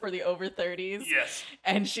listenings for the over 30s. Yes.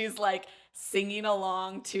 And she's like singing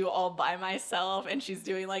along to All By Myself, and she's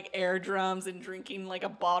doing like air drums and drinking like a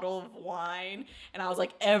bottle of wine. And I was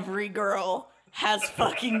like, every girl has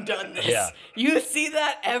fucking done this. Yeah. You see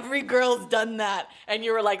that? Every girl's done that. And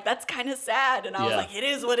you were like, that's kind of sad. And I was like, it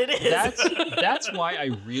is what it is. That's why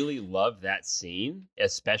I really love that scene,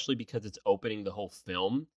 especially because it's opening the whole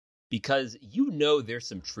film. Because there's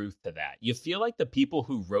some truth to that. You feel like the people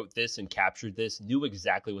who wrote this and captured this knew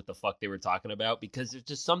exactly what the fuck they were talking about, because there's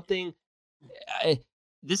just something.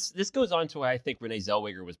 This goes on to why I think Renee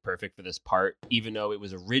Zellweger was perfect for this part, even though it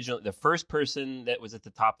was originally the first person that was at the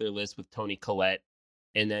top of their list with Toni Collette,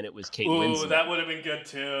 and then it was Kate Winslet. Ooh, that would have been good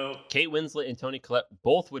too. Kate Winslet and Toni Collette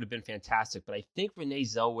both would have been fantastic, but I think Renee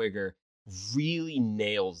Zellweger really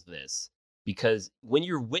nails this. Because when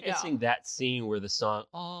you're witnessing that scene where the song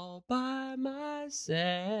 "All by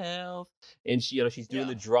Myself" and she's doing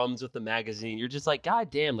the drums with the magazine, you're just like, God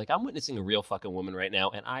damn! Like I'm witnessing a real fucking woman right now,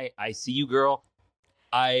 and I see you, girl.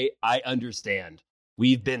 I understand.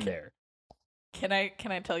 We've been there. Can I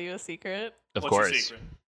tell you a secret? Of What's course. your secret?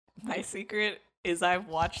 My secret is I've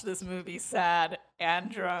watched this movie sad and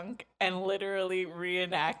drunk and literally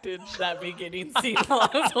reenacted that beginning scene while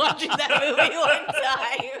I was watching that movie one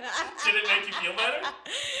time. Did it make you feel better?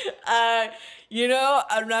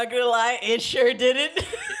 I'm not gonna lie, it sure didn't.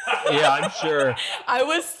 Yeah, I'm sure. I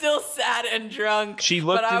was still sad and drunk,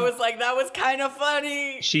 but I was like, that was kind of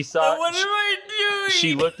funny. But what am I doing?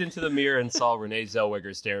 She looked into the mirror and saw Renee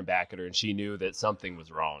Zellweger staring back at her, and she knew that something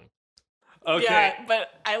was wrong. Okay. Yeah,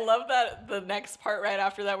 but I love that the next part right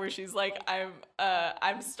after that where she's like,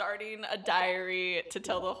 I'm starting a diary to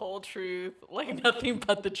tell the whole truth, like nothing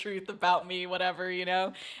but the truth about me, whatever,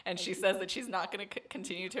 And she says that she's not going to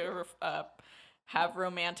continue to have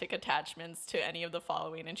romantic attachments to any of the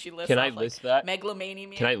following, and she lists. Can I list that?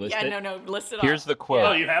 Megalomania. Can I list it? Yeah, no, list it off. Here's the quote.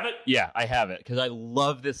 Oh, you have it? Yeah, I have it because I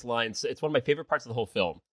love this line. So it's one of my favorite parts of the whole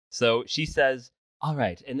film. So she says, "All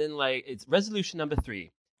right," and then it's resolution number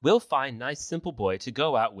 3. We'll find nice simple boy to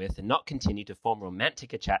go out with and not continue to form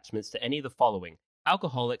romantic attachments to any of the following: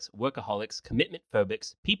 alcoholics, workaholics, commitment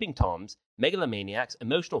phobics, peeping toms, megalomaniacs,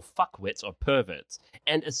 emotional fuckwits or perverts,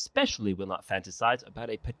 and especially will not fantasize about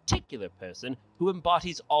a particular person who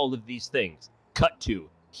embodies all of these things. Cut to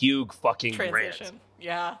Hugh fucking Grant. Transition.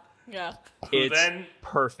 Yeah. It's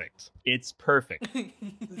perfect. It's perfect.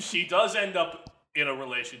 She does end up in a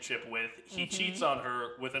relationship with, he cheats on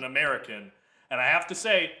her with an American. And I have to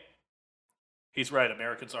say, he's right.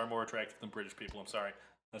 Americans are more attractive than British people. I'm sorry.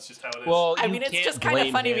 That's just how it is. Well, I mean, it's just kind of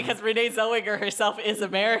funny because Renee Zellweger herself is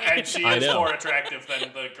American. And she is more attractive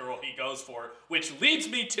than the girl he goes for, which leads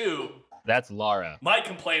me to... That's Laura. My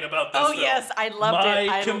complaint about this film. Oh, yes, I loved it.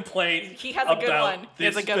 My complaint he has a good one. He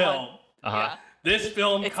has a good one. Uh-huh. Yeah. This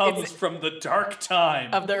film comes from the dark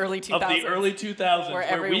time of the early 2000s.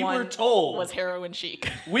 Where we were told... was heroin chic.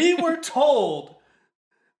 We were told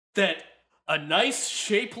that a nice,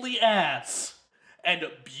 shapely ass and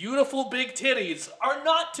beautiful big titties are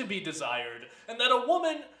not to be desired, and that a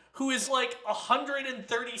woman who is like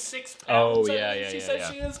 136 pounds, she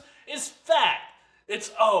says she is fat.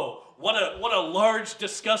 It's what a large,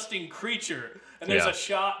 disgusting creature. And there's a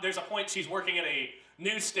shot. There's a point she's working at a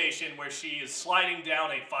news station where she is sliding down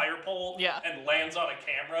a fire pole and lands on a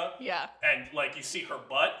camera. Yeah. And like you see her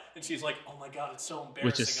butt, and she's like, "Oh my god, it's so embarrassing."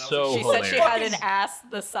 Which is so She hilarious. said she had an ass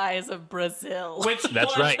the size of Brazil.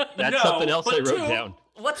 That's right. That's something else I wrote down.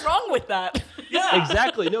 What's wrong with that? Yeah.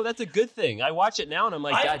 Exactly. No, that's a good thing. I watch it now and I'm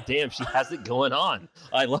like, God damn, she has it going on.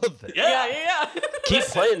 I love it. Yeah. Keep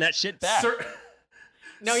playing that shit back.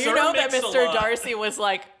 No, you know that Mr. Darcy was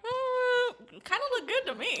like, kind of look good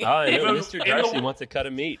to me. Oh, I know. Mr. Darcy wants to cut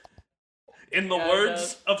a meat. In the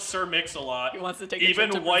words of Sir Mix-a-Lot, he wants to take a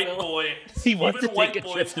trip to Brazil. He wants to take a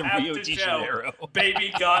trip to Rio de Janeiro.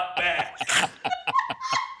 Baby got back.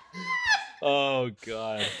 Oh,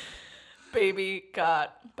 God. Baby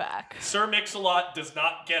got back. Sir Mix-a-Lot does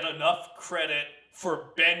not get enough credit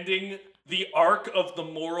for bending the arc of the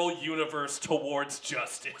moral universe towards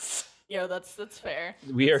justice. Yo, that's fair.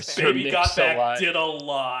 We are fair. Baby Got Back did a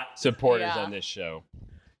lot. Supporters on this show.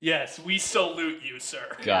 Yes, we salute you, sir.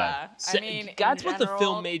 God. Yeah, I mean, that's what the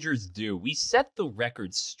film majors do. We set the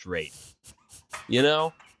record straight. You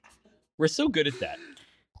know? We're so good at that.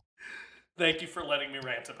 Thank you for letting me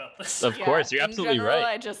rant about this. Of course, you're absolutely in general,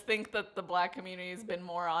 right. I just think that the black community has been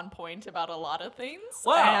more on point about a lot of things.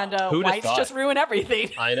 Wow. And whites just ruin everything.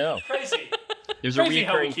 I know. Crazy. There's Crazy a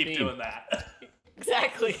how we recurring keep theme. doing that.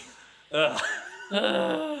 Exactly. Hey,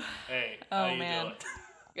 how you doing?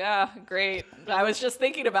 Yeah, great. I was just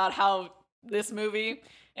thinking about how this movie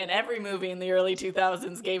and every movie in the early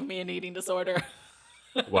 2000s gave me an eating disorder.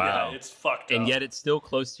 Wow. Yeah, it's fucked up. And yet it's still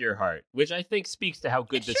close to your heart, which I think speaks to how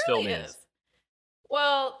good this film is.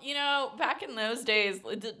 Well, you know, back in those days,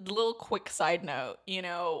 a little quick side note, you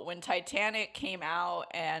know, when Titanic came out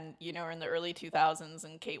and, you know, in the early 2000s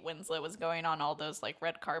and Kate Winslet was going on all those like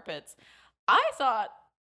red carpets, I thought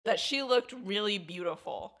that she looked really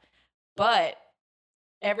beautiful. But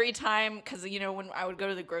every time, because, you know, when I would go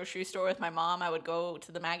to the grocery store with my mom, I would go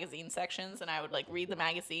to the magazine sections and I would like read the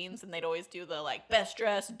magazines, and they'd always do the like best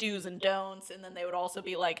dressed do's and don'ts. And then they would also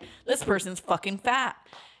be like, this person's fucking fat.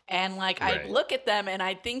 And like, I'd look at them and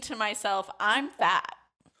I'd think to myself, I'm fat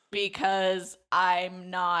because I'm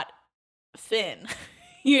not thin,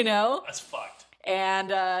 you know? That's fucked. And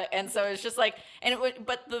so it's just like,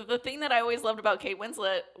 but the thing that I always loved about Kate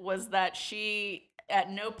Winslet was that she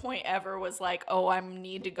at no point ever was like, oh, I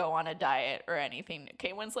need to go on a diet or anything.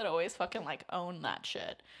 Kate Winslet always fucking like owned that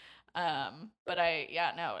shit. But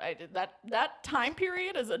that time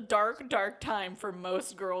period is a dark time for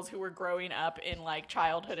most girls who were growing up in like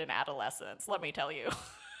childhood and adolescence, let me tell you.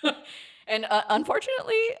 And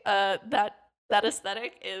unfortunately, that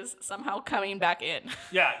aesthetic is somehow coming back in.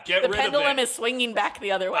 Yeah, get rid of it. The pendulum is swinging back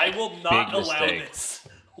the other way. I will not allow this.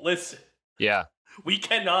 Listen. Yeah. We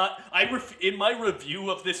cannot. In my review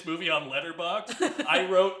of this movie on Letterboxd, I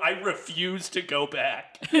wrote, I refuse to go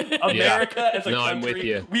back. America as a country, I'm with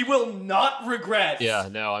you. We will not regret. Yeah,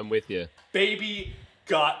 no, I'm with you. Baby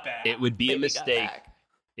got back. It would be a mistake.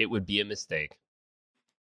 It would be a mistake.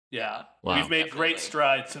 Yeah. Wow. We've made great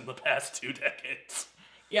strides in the past 2 decades.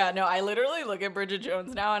 Yeah, no, I literally look at Bridget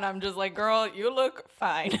Jones now and I'm just like, girl, you look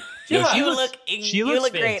fine. Yeah, she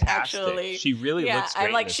look great, actually. She really looks great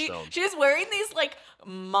I'm like, in this film. she's wearing these like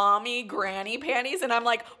mommy granny panties and I'm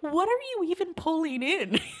like, what are you even pulling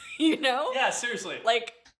in? You know? Yeah, seriously.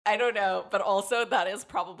 Like, I don't know, but also that is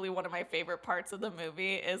probably one of my favorite parts of the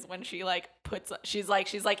movie is when she like she's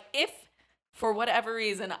like, if for whatever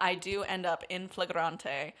reason I do end up in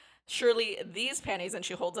flagrante, surely these panties, and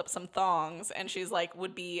she holds up some thongs, and she's like,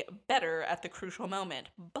 would be better at the crucial moment.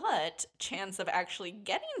 But chance of actually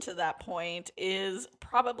getting to that point is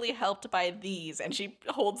probably helped by these. And she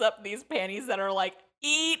holds up these panties that are like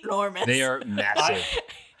enormous. They are massive.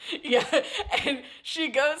 Yeah, and she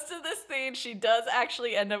goes to this thing. She does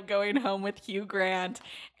actually end up going home with Hugh Grant,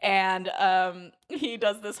 and he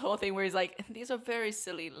does this whole thing where he's like, "These are very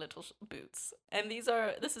silly little boots, and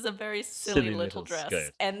this is a very silly little dress,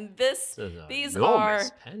 skirt. and these Enormous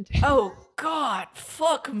are panties. oh God,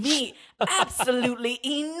 fuck me, absolutely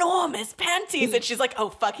enormous panties." And she's like, "Oh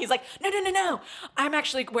fuck," he's like, "No, I'm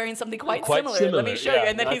actually wearing something quite similar. Let me show you."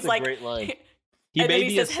 And then he's like. Great line. He And may then he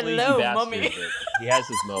be says, a sleazy "Hello, bastard, mommy." but he has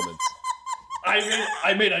his moments.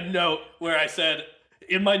 I made a note where I said,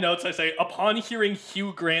 in my notes, I say, upon hearing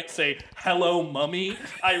Hugh Grant say, "Hello, mummy,"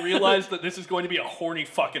 I realized that this is going to be a horny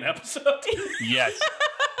fucking episode. Yes.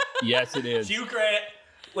 Yes, it is. Hugh Grant,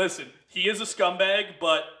 listen, he is a scumbag,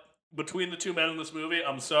 but between the two men in this movie,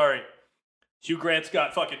 I'm sorry. Hugh Grant's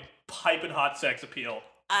got fucking piping hot sex appeal.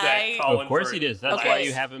 Of course he does. That's why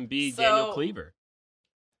you have him be Daniel Cleaver.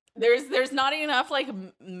 There's not enough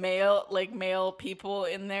male people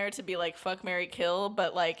in there to be like fuck, marry, kill,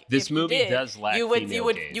 but like this if movie you did, does lack you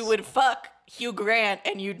would fuck Hugh Grant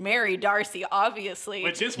and you'd marry Darcy, obviously,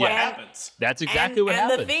 which is what happens. That's exactly what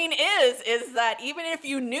happens. And the thing is that even if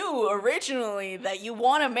you knew originally that you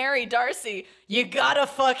want to marry Darcy, you gotta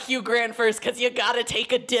fuck Hugh Grant first because you gotta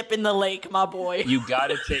take a dip in the lake, my boy. You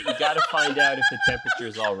gotta find out if the temperature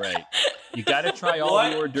is all right. You gotta try all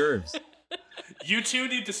the hors d'oeuvres. You two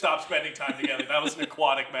need to stop spending time together. That was an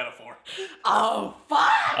aquatic metaphor. Oh, fuck!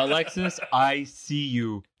 Alexis, I see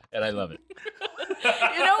you, and I love it.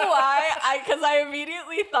 You know why? Because I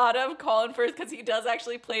immediately thought of Colin Firth because he does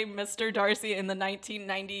actually play Mr. Darcy in the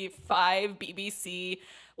 1995 BBC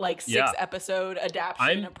 6-episode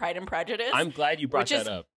adaptation of Pride and Prejudice. I'm glad you brought that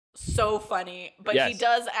up. So funny, but he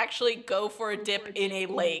does actually go for a dip in a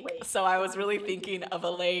lake. So I was really thinking of a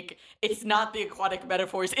lake. It's not the aquatic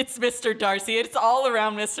metaphors. It's Mr. Darcy. It's all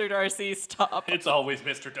around Mr. Darcy. Stop. It's always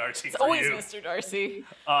Mr. Darcy. It's always Mr. Darcy.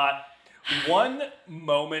 One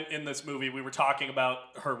moment in this movie, we were talking about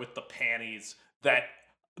her with the panties, that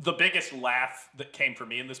the biggest laugh that came for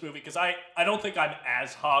me in this movie, because I don't think I'm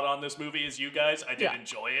as hot on this movie as you guys. I did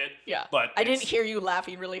enjoy it. Yeah. But I didn't hear you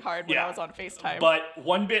laughing really hard when I was on FaceTime. But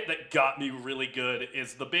one bit that got me really good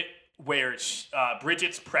is the bit where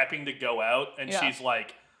Bridget's prepping to go out, and she's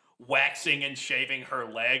like waxing and shaving her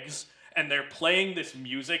legs, and they're playing this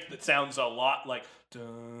music that sounds a lot like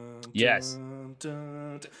dun, dun,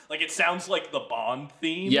 dun, dun. Like it sounds like the Bond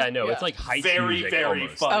theme. Yeah, I know. It's like heist music very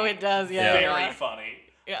almost. funny. Oh, it does. Yeah, very funny.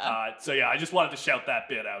 Yeah. I just wanted to shout that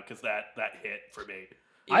bit out because that hit for me.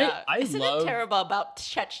 Yeah. I Isn't love, it terrible about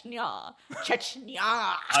Chechnya?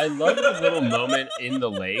 I love the little moment in the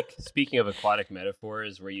lake, speaking of aquatic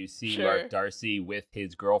metaphors, where you see Mark Darcy with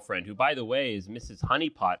his girlfriend, who, by the way, is Mrs.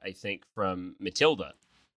 Honeypot, I think, from Matilda.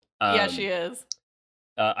 Yeah, she is.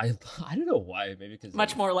 I don't know why. Maybe because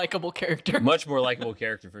much more likable character. Much more likable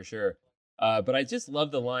character, for sure. But I just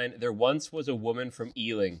love the line, "There once was a woman from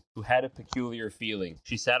Ealing who had a peculiar feeling.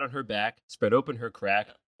 She sat on her back, spread open her crack,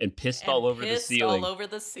 and pissed all over the ceiling." All over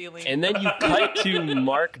the ceiling. And then you cut to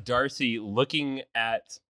Mark Darcy looking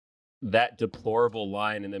at that deplorable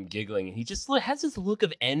line and them giggling, and he just has this look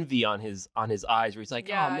of envy on his eyes, where he's like,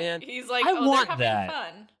 "Oh man, he's like, I want they're having that.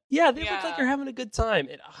 Fun. Yeah, they look like they're having a good time."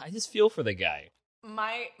 And I just feel for the guy.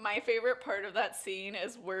 My favorite part of that scene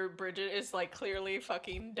is where Bridget is like clearly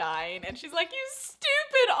fucking dying, and she's like, "You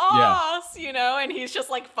stupid ass," you know, and he's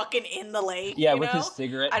just like fucking in the lake. Yeah, you with know? his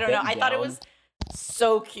cigarette. I don't know. I thought it was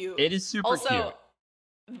so cute. It is super cute. Also,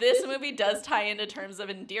 this movie does tie into terms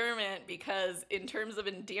of endearment, because in terms of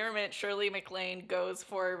endearment, Shirley MacLaine goes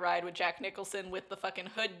for a ride with Jack Nicholson with the fucking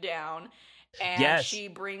hood down. And she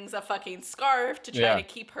brings a fucking scarf to try to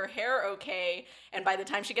keep her hair okay. And by the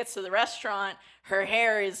time she gets to the restaurant, her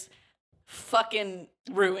hair is fucking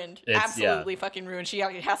ruined. Absolutely fucking ruined. She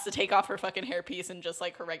has to take off her fucking hairpiece and just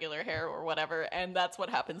like her regular hair or whatever. And that's what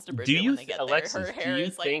happens to Bridget when they get Alexis, there. Her hair do you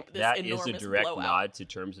is like think this that enormous is a direct blowout. nod to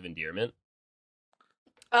terms of endearment?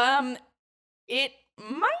 It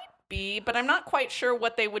might be, but I'm not quite sure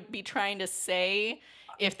what they would be trying to say.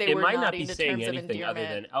 If they were might not nodding be to saying terms of anything endearment.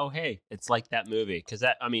 other than, "Oh, hey, it's like that movie." Because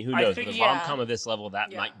that, I mean, who knows? With a rom-com of this level,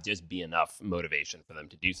 that might just be enough motivation for them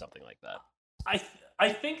to do something like that.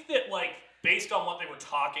 I think that, like, based on what they were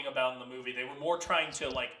talking about in the movie, they were more trying to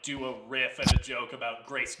like do a riff and a joke about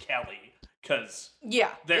Grace Kelly, because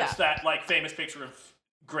there's that like famous picture of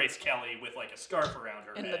Grace Kelly with like a scarf around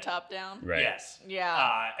her in head. the top down. Right. Yes.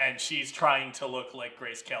 Yeah. And she's trying to look like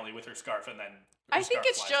Grace Kelly with her scarf, and then I think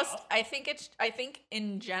it's just off. I think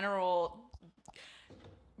in general,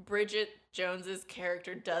 Bridget Jones's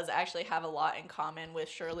character does actually have a lot in common with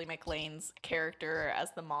Shirley MacLaine's character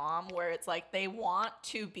as the mom, where it's like they want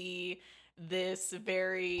to be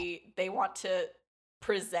they want to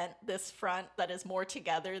present this front that is more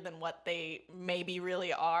together than what they maybe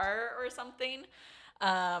really are or something.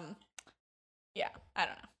 Yeah, I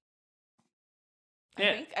don't know.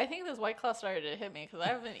 Yeah. I think this White Claw started to hit me because I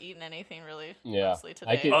haven't eaten anything really Yeah. mostly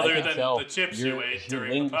today. Other than the chips you ate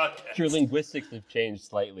during the podcast. Your linguistics have changed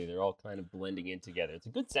slightly. They're all kind of blending in together. It's a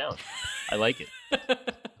good sound. I like it.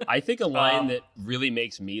 I think a line that really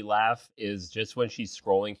makes me laugh is just when she's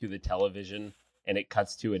scrolling through the television and it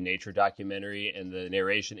cuts to a nature documentary and the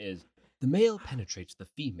narration is, "The male penetrates the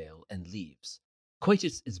female and leaves.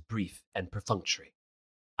 Coitus is brief and perfunctory."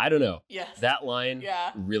 I don't know. Yes. That line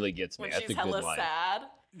really gets me. When That's she's a good hella line. sad.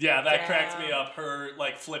 Yeah, that cracks me up. Her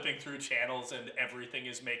like flipping through channels and everything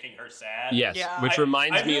is making her sad. Yes, Yeah. which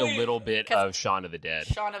reminds me really- a little bit of Shaun of the Dead.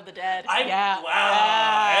 Shaun of the Dead. Wow.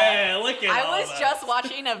 Hey, look at all I was that. just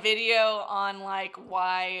watching a video on like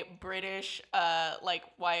why British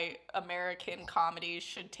why American comedies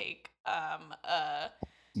should take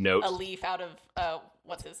Note. a leaf out of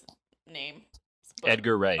what's his name?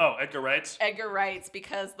 Edgar Wright. Oh, Edgar Wright's? Edgar Wright's,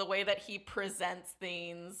 because the way that he presents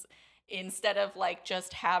things, instead of like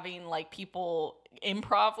just having like people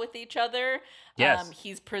improv with each other, Yes.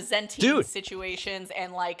 he's presenting Dude. situations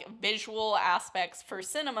and like visual aspects for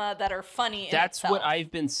cinema that are funny in That's itself. what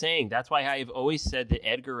I've been saying. That's why I've always said that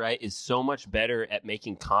Edgar Wright is so much better at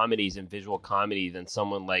making comedies and visual comedy than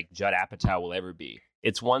someone like Judd Apatow will ever be.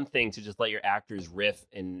 It's one thing to just let your actors riff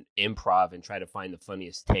and improv and try to find the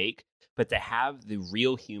funniest take, but to have the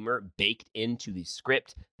real humor baked into the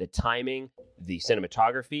script, the timing, the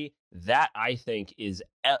cinematography, that I think is,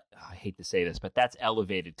 I hate to say this, but that's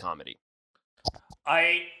elevated comedy.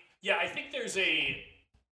 I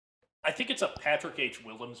think it's a Patrick H.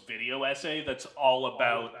 Willems video essay that's all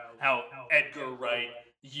about how Edgar Wright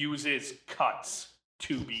uses cuts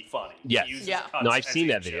to be funny. Yes. He uses Yeah. cuts No, I've as seen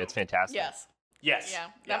a that video. joke. It's fantastic. Yes. Yes. Yeah.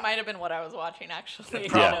 That might have been what I was watching actually.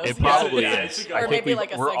 It Who Yeah, knows? it probably Yeah, is. it's a good I Or think maybe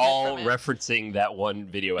like a we're segment all from it. referencing that one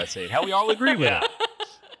video essay and how we all agree with Yeah. it.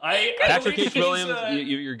 I Patrick believe H. he's, Williams,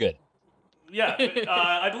 you're good. Yeah, but,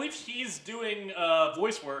 I believe he's doing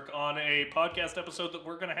voice work on a podcast episode that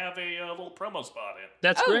we're going to have a little promo spot in.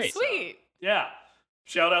 That's Oh, great. sweet. Yeah,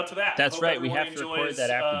 shout out to that. That's Hope right. We everyone have to record enjoys, that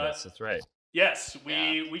after this. That's right. Yes,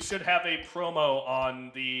 we should have a promo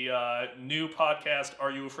on the new podcast,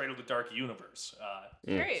 Are You Afraid of the Dark Universe?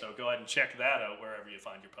 Great. So go ahead and check that out wherever you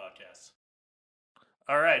find your podcasts.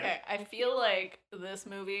 All right. Okay, I feel like this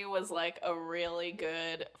movie was like a really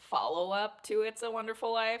good follow-up to It's a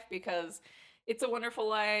Wonderful Life, because It's a Wonderful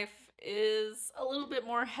Life is a little bit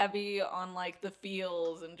more heavy on like the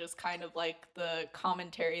feels and just kind of like the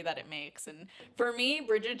commentary that it makes. And for me,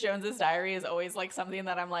 Bridget Jones's Diary is always like something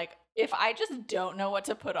that I'm like, if I just don't know what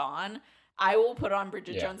to put on, I will put on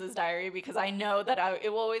Bridget Jones's Diary, because I know that it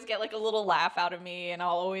will always get like a little laugh out of me, and I'll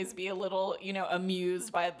always be a little,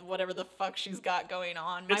 amused by whatever the fuck she's got going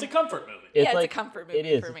on. It's a comfort movie. It's a comfort movie It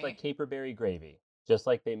is. for It's me. like caperberry gravy, just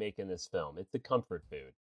like they make in this film. It's a comfort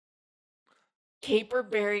food.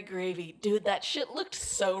 Caperberry gravy. Dude, that shit looked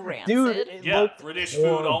so rancid. Dude, it Yeah, looked British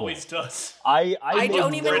horrible. food always does. I I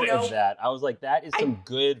don't made even note know- of that. I was like, that is some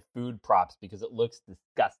good food props because it looks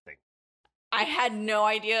disgusting. I had no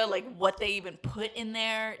idea like what they even put in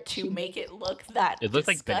there to make it look that It looked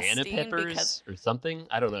like banana disgusting, peppers because or something.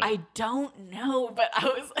 I don't know. I don't know, but I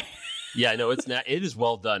was like, Yeah, no, it's not. It is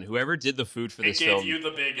well done. Whoever did the food for It this gave film, you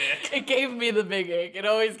the big ick. it gave me the big ache. It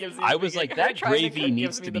always gives me the I big was like, ache. that Her trying to gravy cook needs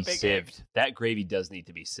gives to me be the big ache. sieved. That gravy does need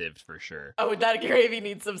to be sieved for sure. Oh, that gravy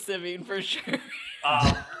needs some sieving for sure.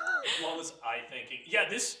 What was I thinking? Yeah,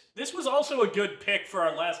 this was also a good pick for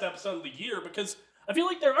our last episode of the year, because I feel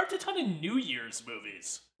like there aren't a ton of New Year's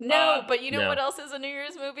movies. No, but you know no. what else is a New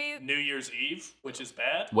Year's movie? New Year's Eve, which is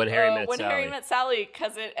bad. When Harry Met When Sally. Harry Met Sally,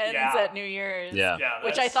 because it ends Yeah. at New Year's. Yeah. Yeah,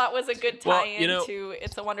 Which I that's- thought was a good Well, tie-in to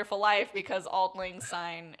It's a Wonderful Life, because Auld Lang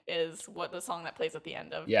Syne is what the song that plays at the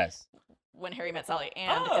end of Yes. When Harry Met Sally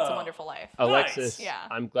and It's Oh. a Wonderful Life. Alexis, Yeah.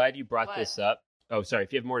 I'm glad you brought What? this up. Oh, sorry.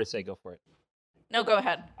 If you have more to say, go for it. No, go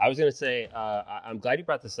ahead. I was going to say, I'm glad you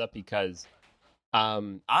brought this up because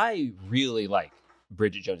I really like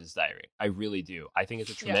Bridget Jones's Diary. I really do. I think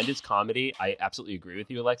it's a tremendous comedy. I absolutely agree with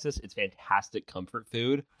you, Alexis. It's fantastic comfort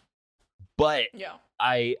food. But Yeah.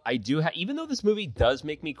 I do even though this movie does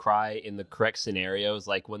make me cry in the correct scenarios,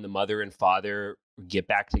 like when the mother and father get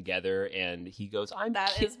back together and he goes, I'm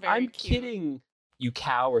very cute. kidding, you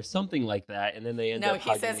cow, or something like that, and then they end No, up he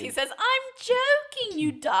hugging says, I'm joking,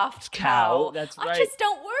 you daft cow. That's I right. just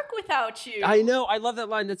don't work without you. I know. I love that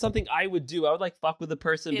line. That's something I would do. I would like fuck with the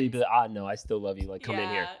person, but be It's- like, no, I still love you. Like, come in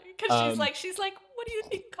here. Because Um, she's like, What do you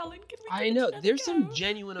think, Colin? Can we I know. There's some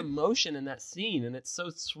genuine emotion in that scene, and it's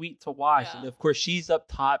so sweet to watch. Yeah. And of course, she's up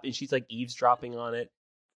top, and she's like eavesdropping on it.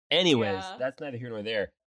 Anyways, that's neither here nor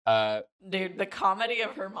there. Dude, the comedy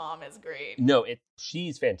of her mom is great. No,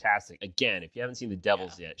 she's fantastic. Again, if you haven't seen The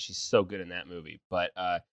Devils yet, she's so good in that movie. But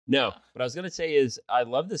no, what I was gonna say is I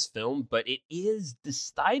love this film, but it is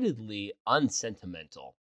decidedly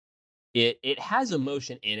unsentimental. It has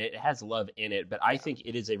emotion in it, it has love in it, but I think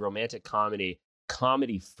it is a romantic comedy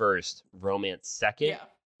first, romance second. Yeah.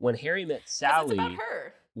 When Harry Met Sally, it's about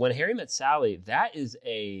her. When Harry Met Sally, that is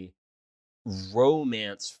a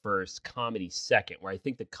romance first, comedy second, where I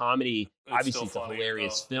think the comedy, obviously it's a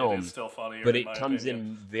hilarious film, it is still funnier, but it comes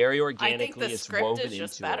in very organically. I think the it's script woven is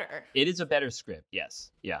just into better. It is a better script,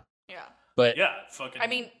 yes. Yeah. Yeah. But yeah, fucking. I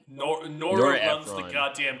mean, Nora runs Ephron. the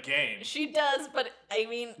goddamn game. She does, but I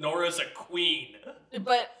mean, Nora's a queen.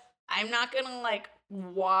 But I'm not gonna like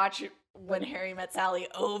watch When Harry Met Sally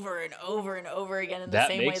over and over and over again in the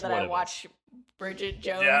same way that I watch Bridget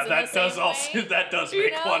Jones. Yeah, in that the does same also way. that does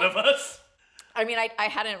make one of us. I mean, I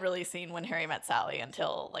hadn't really seen When Harry Met Sally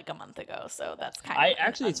until like a month ago, so that's kind of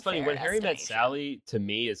actually, it's funny. When Harry Met estimation. Sally, to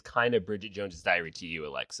me, is kind of Bridget Jones's Diary to you,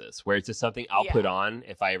 Alexis, where it's just something I'll put on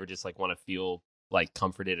if I ever just like want to feel like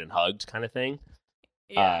comforted and hugged, kind of thing.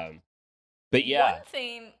 Yeah. But yeah, one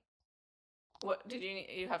thing. What did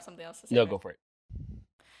you have something else to say? No, go for it.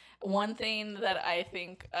 One thing that I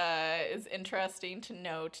think is interesting to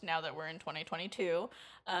note now that we're in 2022,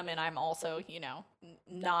 and I'm also,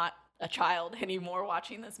 not a child anymore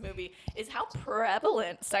watching this movie, is how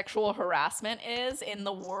prevalent sexual harassment is in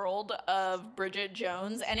the world of Bridget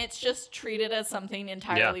Jones. And it's just treated as something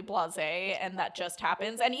entirely blasé, and that just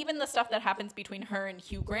happens. And even the stuff that happens between her and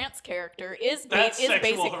Hugh Grant's character is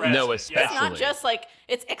basically harassment. No, especially. It's not just like,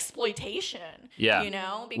 it's exploitation. Yeah.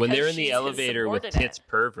 When they're in the elevator with Tits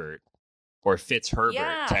Pervert, or Fitz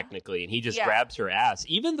Herbert, technically, and he just grabs her ass.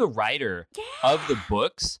 Even the writer of the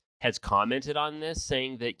books has commented on this,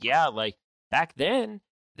 saying that, like, back then,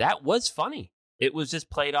 that was funny. It was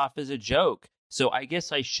just played off as a joke. So I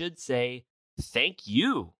guess I should say, thank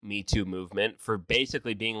you, Me Too movement, for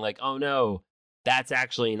basically being like, oh no, that's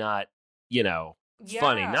actually not,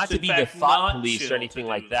 funny. Not to be the thought police or anything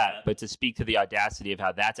like that, but to speak to the audacity of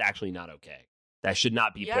how that's actually not okay. That should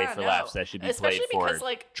not be played for laughs. That should be played for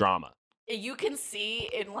drama. You can see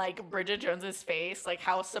in like Bridget Jones's face like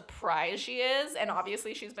how surprised she is, and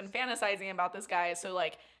obviously she's been fantasizing about this guy, so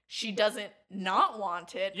like she doesn't not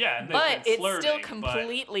want it. Yeah, but it's still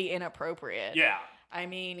completely inappropriate. Yeah. I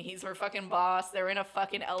mean, he's her fucking boss. They're in a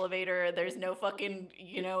fucking elevator. There's no fucking,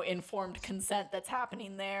 informed consent that's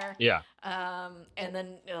happening there. Yeah. And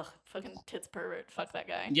then, fucking Tits Pervert. Fuck that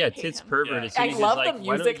guy. Yeah, Tits Pervert. Yeah. I love the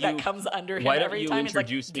music that comes under him every time. Why don't you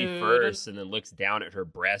introduce me first, and then looks down at her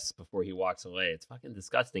breasts before he walks away? It's fucking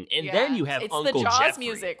disgusting. And then you have Uncle Jeffrey. It's the Jaws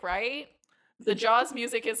music, right? The Jaws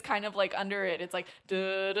music is kind of like under it. It's like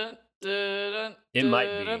dun, dun, dun, it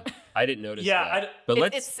might be. I didn't notice that.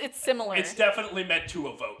 But it's similar. It's definitely meant to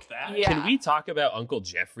evoke that. Yeah. Can we talk about Uncle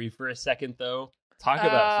Jeffrey for a second, though? Talk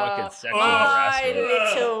about fucking sexual harassment. My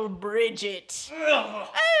little Bridget. Oh,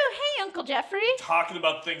 hey, Uncle Jeffrey. Talking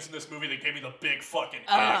about things in this movie that gave me the big fucking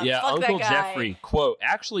yeah, Uncle Jeffrey, quote,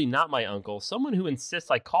 actually not my uncle, someone who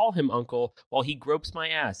insists I call him uncle while he gropes my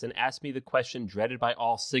ass and asks me the question dreaded by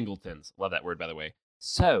all singletons. Love that word, by the way.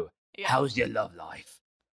 So, how's your love life?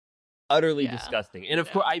 Utterly disgusting. And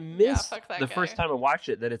of course, I missed the first time I watched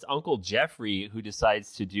it that it's Uncle Jeffrey who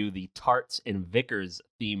decides to do the Tarts and Vickers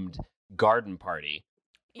themed garden party.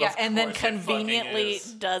 Yeah, and then conveniently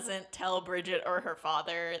doesn't tell Bridget or her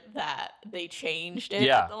father that they changed it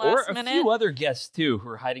at the last minute. Or a few other guests, too, who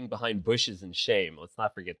are hiding behind bushes in shame. Let's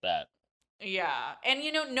not forget that. Yeah, and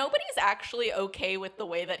nobody's actually okay with the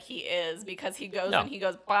way that he is, because he goes and he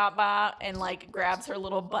goes ba ba and like grabs her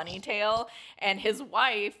little bunny tail, and his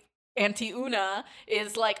wife, Auntie Una,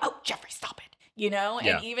 is like, oh, Jeffrey, stop it.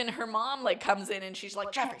 And even her mom like comes in and she's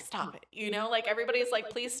like, Jeffrey, stop it. Like everybody's like,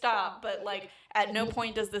 please stop. But like at no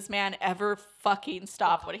point does this man ever fucking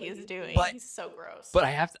stop what he's doing. He's so gross. But I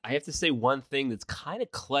have to say one thing that's kind of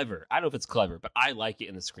clever. I don't know if it's clever, but I like it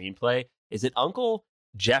in the screenplay. Is that Uncle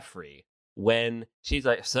Jeffrey, when she's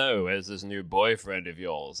like, so as this new boyfriend of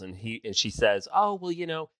yours, and she says, oh, well,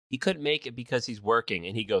 he couldn't make it because he's working.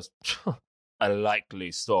 And he goes, a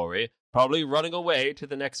likely story, probably running away to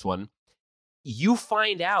the next one. You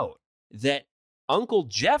find out that Uncle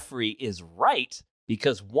Jeffrey is right,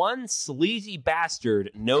 because one sleazy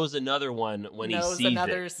bastard knows another one when he sees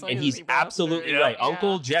it. And he's absolutely right. Yeah.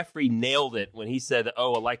 Uncle Jeffrey nailed it when he said,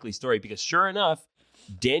 oh, a likely story, because sure enough,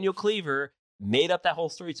 Daniel Cleaver made up that whole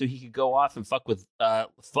story so he could go off and fuck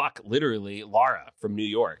literally Laura from New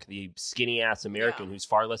York, the skinny ass American who's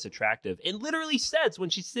far less attractive, and literally says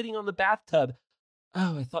when she's sitting on the bathtub,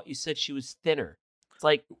 "Oh, I thought you said she was thinner." It's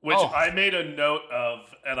like, which I made a note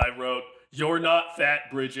of, and I wrote, "You're not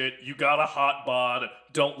fat, Bridget. You got a hot bod.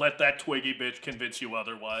 Don't let that Twiggy bitch convince you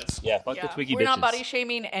otherwise." Yeah, fuck the Twiggy bitches. We're not body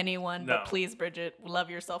shaming anyone, but please, Bridget,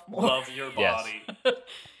 love yourself more. Love your body.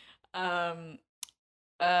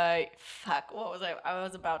 Fuck, what was I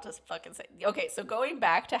was about to fucking say. Okay, so going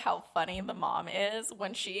back to how funny the mom is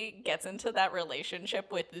when she gets into that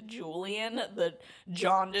relationship with Julian, the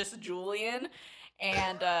jaundiced Julian,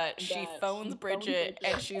 and she phones Bridget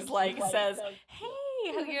and she's like, says, "Hey,"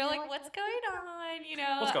 you're like, "What's going on?" You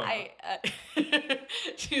know, what's going on?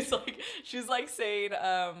 she's like saying,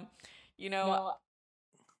 you know.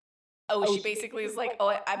 She basically is like,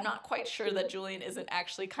 I'm not quite sure that Julian isn't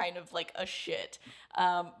actually kind of like a shit.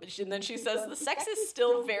 And then she says, "The sex is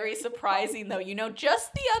still very surprising, though. You know,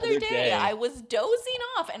 just the other day, I was dozing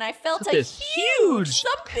off and I felt a huge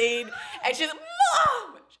something." And she's like,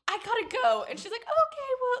 "Mom, I gotta go." And she's like,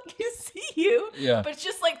 "Okay, well, you see you." Yeah. But it's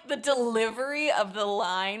just like the delivery of the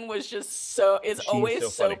line was just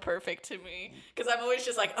always so perfect to me. Because I'm always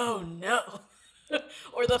just like, "Oh no."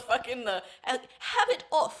 Or have it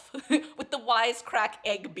off with the wisecrack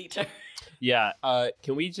egg beater. Yeah.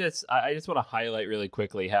 Can we I just want to highlight really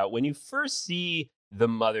quickly how when you first see the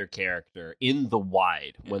mother character in the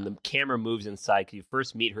wide, when the camera moves inside, you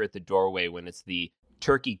first meet her at the doorway when it's the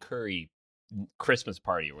turkey curry Christmas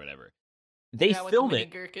party or whatever. They film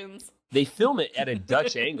it. Gherkins. They film it at a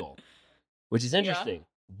Dutch angle, which is interesting.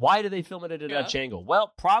 Yeah. Why do they film it at a Dutch angle?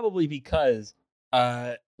 Well, probably because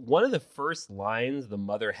one of the first lines the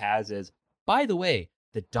mother has is, "By the way,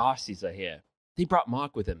 the Darcys are here. They brought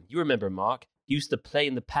Mark with him. You remember Mark? He used to play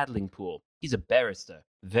in the paddling pool. He's a barrister.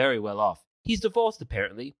 Very well off. He's divorced,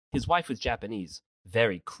 apparently. His wife was Japanese.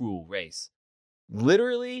 Very cruel race."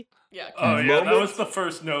 Literally. Yeah. Oh, yeah. That was the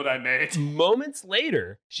first note I made. Moments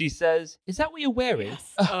later, she says, "Is that what you're wearing?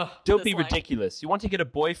 Yes. Don't be ridiculous. You want to get a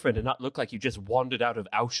boyfriend and not look like you just wandered out of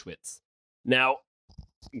Auschwitz." Now,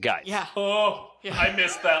 guys. Yeah. I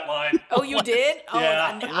missed that line. Oh, you did?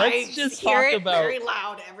 Yeah. Let's just hear talk it about very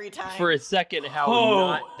loud every time. For a second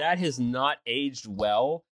how that has not aged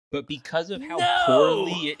well, but because of how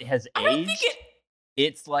poorly it has aged,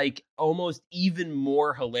 it's like almost even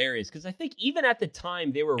more hilarious. Because I think even at the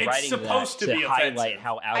time they were writing that to highlight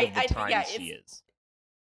how out of the time she is.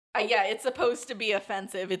 Yeah, it's supposed to be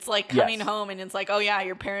offensive. It's like coming home and it's like, "Oh yeah,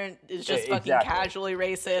 your parent is just fucking casually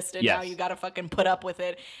racist and now you gotta fucking put up with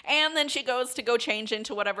it." And then she goes to go change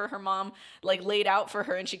into whatever her mom like laid out for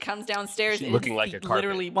her, and she comes downstairs and looking like a carpet.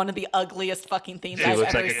 Literally one of the ugliest fucking things I've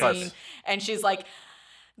ever seen. And she's like,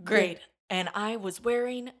 "Great. And I was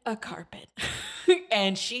wearing a carpet."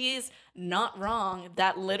 And she's not wrong.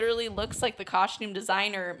 That literally looks like the costume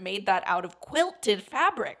designer made that out of quilted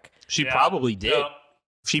fabric. She probably did. No.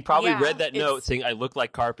 She probably read that note saying, "I look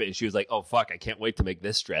like carpet," and she was like, "Oh, fuck, I can't wait to make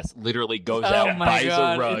this dress." Literally goes out, buys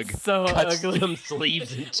a rug, cuts some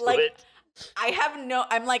sleeves into it.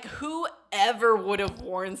 I'm like, whoever would have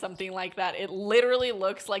worn something like that? It literally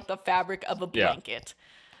looks like the fabric of a blanket.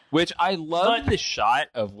 Which I love the shot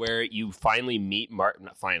of where you finally meet Mark.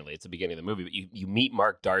 Not finally, it's the beginning of the movie, but you meet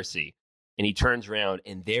Mark Darcy, and he turns around,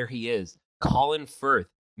 and there he is, Colin Firth,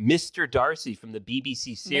 Mr. Darcy from the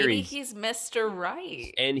BBC series. Maybe he's Mr.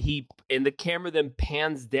 Right. And the camera then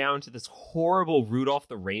pans down to this horrible Rudolph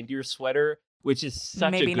the Reindeer sweater, which is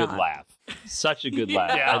such a good laugh. Such a good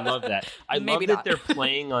laugh. I love that. I love that they're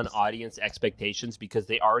playing on audience expectations because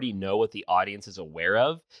they already know what the audience is aware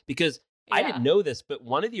of. Because I didn't know this, but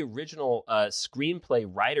one of the original screenplay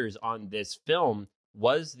writers on this film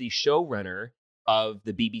was the showrunner of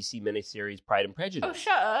the BBC miniseries Pride and Prejudice. Oh,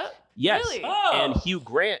 shut up. Yes. Really? And Hugh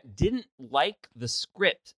Grant didn't like the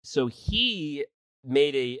script, so he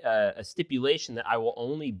made a stipulation that I will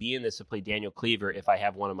only be in this to play Daniel Cleaver if I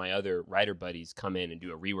have one of my other writer buddies come in and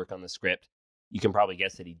do a rework on the script. You can probably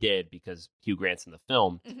guess that he did because Hugh Grant's in the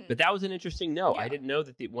film. Mm-hmm. But that was an interesting note. Yeah. I didn't know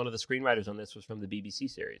that one of the screenwriters on this was from the BBC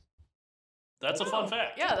series. That's a fun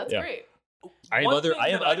fact. Yeah, that's great. I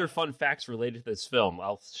have other fun facts related to this film.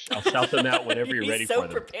 I'll shout them out whenever you're ready for them.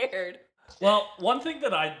 He's so prepared. Well, one thing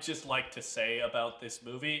that I'd just like to say about this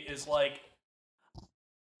movie is, like,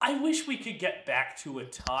 I wish we could get back to a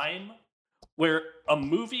time where a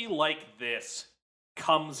movie like this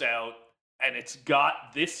comes out and it's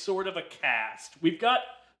got this sort of a cast. We've got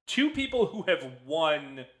two people who have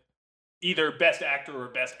won either Best Actor or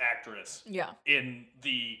Best Actress in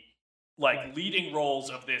the leading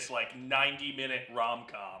roles of this 90-minute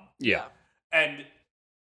rom-com. Yeah. And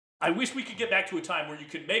I wish we could get back to a time where you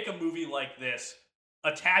could make a movie like this,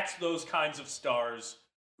 attach those kinds of stars,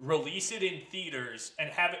 release it in theaters, and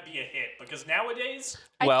have it be a hit. Because nowadays,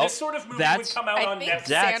 this sort of movie would come out on Netflix. I think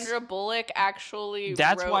Sandra Bullock actually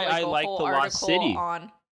that's wrote why I a like whole The Lost City.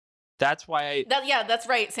 on. That's why that's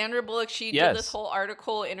right. Sandra Bullock, she did this whole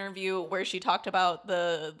article interview where she talked about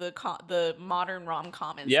the modern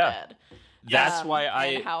rom-com instead. That's why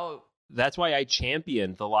I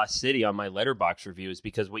championed The Lost City on my Letterboxd reviews,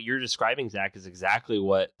 because what you're describing, Zach, is exactly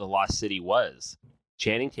what The Lost City was.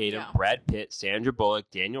 Channing Tatum, Brad Pitt, Sandra Bullock,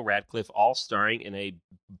 Daniel Radcliffe, all starring in a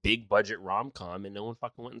big budget rom-com, and no one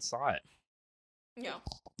fucking went and saw it.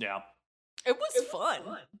 Yeah. It was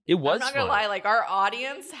fun. It was I'm not gonna lie, like, our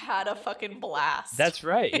audience had a fucking blast. That's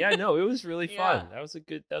right. Yeah, no, it was really fun. That was a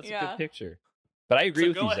good good picture. But I agree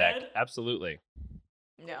with you, Zach. Absolutely.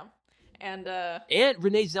 Yeah. And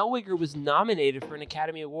Renee Zellweger was nominated for an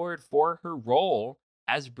Academy Award for her role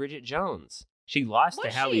as Bridget Jones. She lost to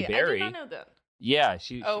Halle Berry. I did not know that. Yeah,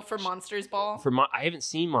 for Monsters Ball? I haven't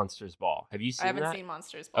seen Monsters Ball. Have you seen that? I haven't seen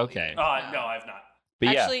Monsters Ball. Okay. No, I've not. But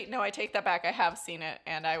actually, no, I take that back. I have seen it,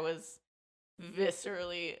 and I was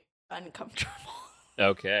viscerally uncomfortable.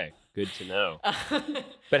 Okay, good to know.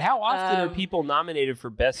 But how often are people nominated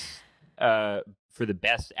for for the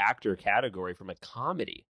best actor category from a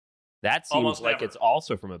comedy? That seems Almost like never. It's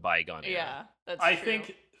also from a bygone era. Yeah, that's I true.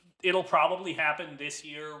 think it'll probably happen this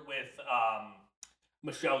year with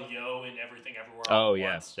Michelle Yeoh in Everything Everywhere All at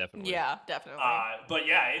Once. Definitely. Yeah, definitely. But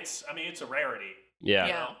yeah, it's a rarity. Yeah.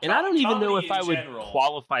 Yeah. And I don't even know if I would general.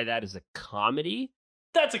 qualify that as a comedy.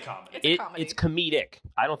 That's a comedy. It's a comedy. It's comedic.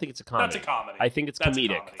 I don't think it's a comedy. That's a comedy. I think it's That's a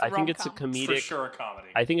comedic. comedy. I think it's a Rom-com. comedic. For sure a comedy.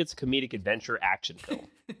 I think it's a comedic adventure action film.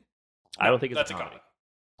 I don't think it's that's a comedy.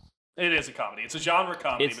 It is a comedy. It's a genre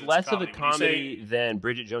comedy. It's but less it's of a comedy than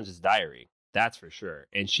Bridget Jones's Diary. That's for sure.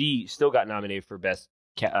 And she still got nominated for best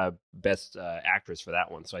actress for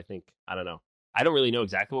that one. So I don't know. I don't really know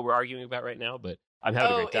exactly what we're arguing about right now, but I'm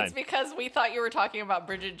having a great time. It's because we thought you were talking about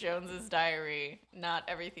Bridget Jones's Diary, not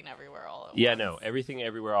Everything Everywhere All at Once. Yeah, no. Everything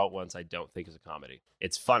Everywhere All at Once I don't think is a comedy.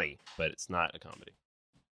 It's funny, but it's not a comedy.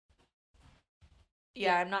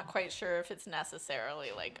 Yeah, I'm not quite sure if it's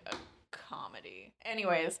necessarily like a comedy.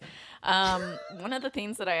 Anyways, one of the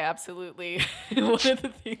things that I absolutely love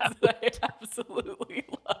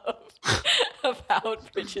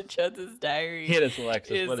about Bridget Jones's Diary Hit us,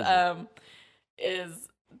 Alexis. What is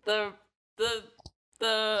it?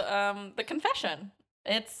 The confession.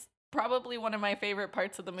 It's probably one of my favorite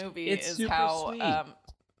parts of the movie. It's is super how sweet.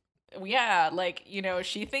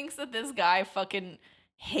 she thinks that this guy fucking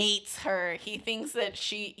hates her. He thinks that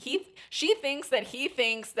she thinks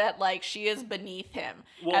that like she is beneath him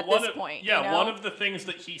at this point. Yeah, you know? one of the things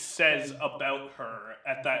that he says about her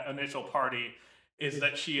at that initial party is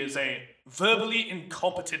that she is a verbally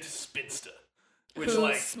incompetent spinster.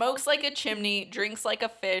 Who smokes like a chimney, drinks like a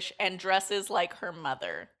fish, and dresses like her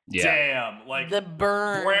mother. Yeah. Damn, like the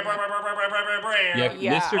burn.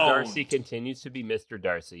 Yeah, Mr. Darcy continues to be Mr.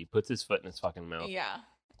 Darcy. He puts his foot in his fucking mouth. Yeah.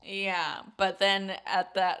 But then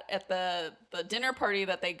at the dinner party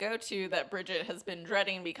that they go to, that Bridget has been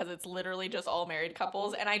dreading because it's literally just all married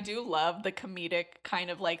couples, and I do love the comedic kind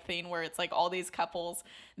of like thing where it's like all these couples,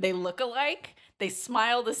 they look alike, they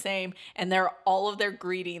smile the same, and all of their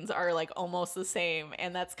greetings are like almost the same,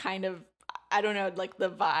 and that's kind of, I don't know, like the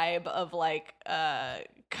vibe of like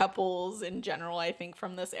couples in general, I think,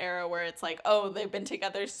 from this era, where it's like, oh, they've been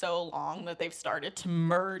together so long that they've started to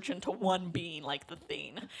merge into one being, like the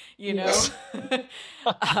Thing, you know?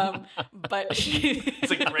 But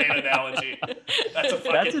it's a great analogy. That's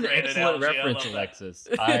an excellent reference, Alexis.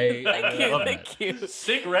 I love that. Thank you.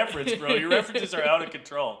 Sick reference, bro. Your references are out of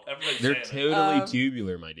control. They're totally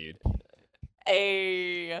tubular, my dude.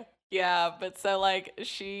 Yeah, but so like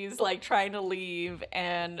she's like trying to leave,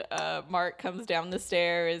 and Mark comes down the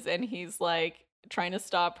stairs, and he's like trying to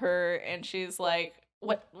stop her, and she's like,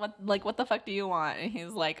 what the fuck do you want? And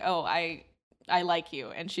he's like, oh, I like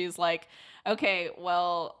you. And she's like, okay,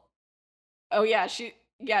 well, oh yeah,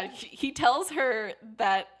 he tells her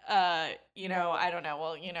that I don't know,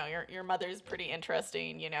 well, your mother's pretty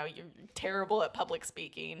interesting, you're terrible at public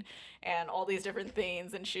speaking and all these different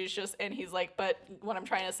things, and he's like, but what I'm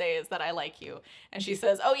trying to say is that I like you. And she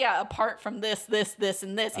says, oh yeah, apart from this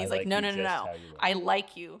and this. He's like, no, I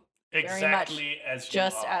like you exactly very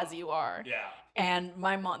much, as you are. Yeah. And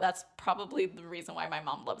my mom, that's probably the reason why my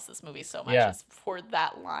mom loves this movie so much, is for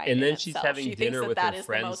that line. And then she's having dinner with her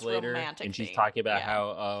friends later, and she's talking about how,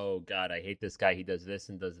 oh God, I hate this guy. He does this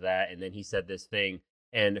and does that. And then he said this thing,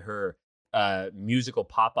 and her musical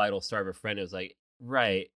pop idol star of a friend was like,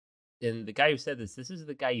 right. And the guy who said this is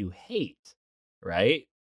the guy you hate, right?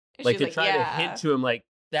 Like, to try to hint to him, like,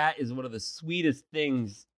 that is one of the sweetest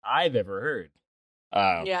things I've ever heard.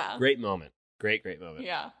 Yeah. Great moment. Great moment.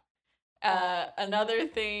 Yeah. Another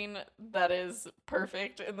thing that is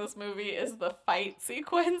perfect in this movie is the fight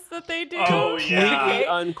sequence that they do. Oh, Completely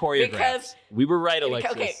unchoreographed. Because we were right,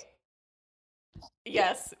 Alexis. Okay.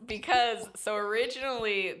 Yes, because so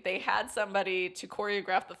originally they had somebody to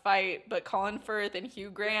choreograph the fight, but Colin Firth and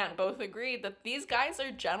Hugh Grant both agreed that these guys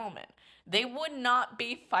are gentlemen. They would not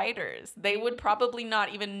be fighters. They would probably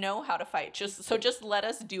not even know how to fight. Just let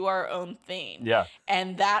us do our own thing. Yeah.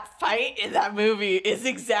 And that fight in that movie is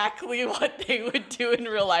exactly what they would do in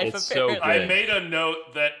real life, It's apparently. so good. I made a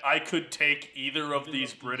note that I could take either of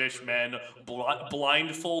these British men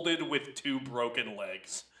blindfolded with 2 broken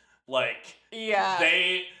legs. Like, Yeah.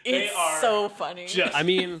 they It's are so funny. just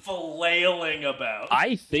flailing about.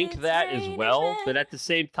 I think that as well, but at the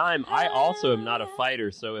same time, I also am not a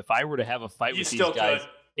fighter, so if I were to have a fight with these guys,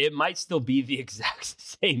 it might still be the exact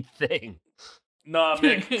same thing. Nah,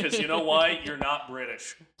 Mick, because you know why? You're not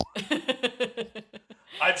British.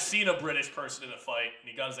 I've seen a British person in a fight, and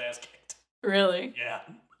he got his ass kicked. Really? Yeah.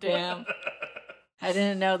 Damn. I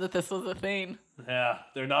didn't know that this was a thing. Yeah,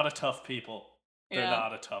 they're not a tough people. They're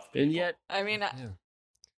not a tough people. And yet, I mean, there's some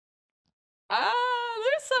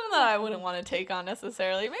that I wouldn't want to take on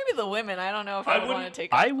necessarily. Maybe the women. I don't know if I would want to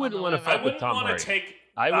take on I wouldn't want to fuck with Tom Hardy.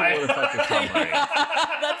 I wouldn't want to fuck with Tom Hardy.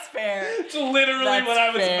 That's fair. It's literally what I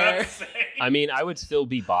was about to say. I mean, I would still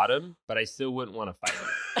be bottom, but I still wouldn't want to fight him.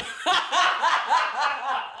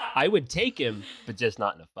 I would take him, but just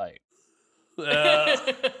not in a fight.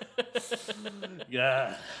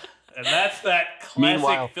 Yeah. And that's that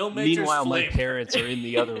classic filmmaker's Meanwhile, flavor. my parents are in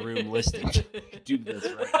the other room listening to do this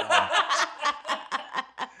right now.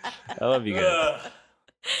 I love you guys.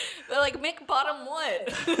 They're like, Mick, bottom what?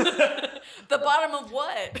 The bottom of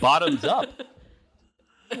what? Bottoms up.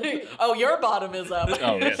 Oh, your bottom is up.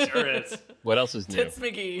 Oh, yes. Sure is. What else is new? Tits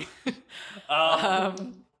McGee.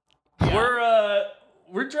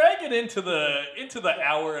 We're dragging into the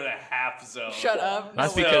hour and a half zone. Shut up.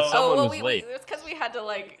 That's because someone was late. It's because we had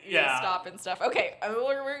to Yeah. stop and stuff. Okay,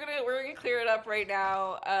 we're gonna clear it up right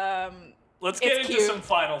now. Let's get into cute. some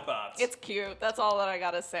final thoughts. It's cute. That's all that I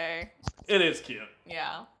gotta say. It is cute.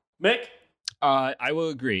 Yeah. Mick? I will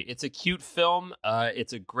agree. It's a cute film.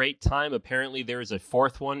 It's a great time. Apparently, there is a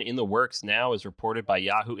 4th one in the works now, as reported by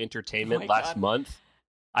Yahoo Entertainment last month.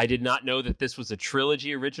 I did not know that this was a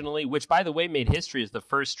trilogy originally, which, by the way, made history as the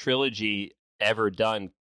first trilogy ever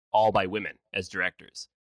done all by women as directors.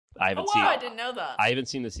 I didn't know that. I haven't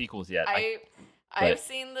seen the sequels yet. I've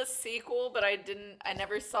seen the sequel, but I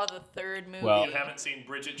never saw the 3rd movie. Well, you haven't seen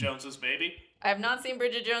Bridget Jones's Baby? I have not seen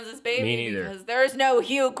Bridget Jones's Baby. Me neither. Because there's no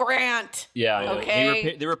Hugh Grant. Yeah, I know.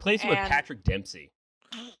 Okay. They replaced him with Patrick Dempsey.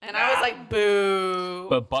 And I was like, boo.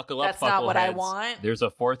 But buckle up, That's not what I fuckleheads. want. There's a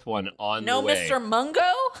 4th one on the way. No Mr. Mungo?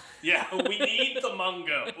 Yeah, we need the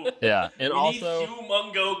Mungo. Yeah, and we also need Hugh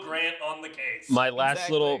Mungo Grant on the case. my last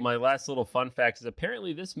little fun fact is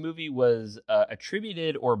apparently this movie was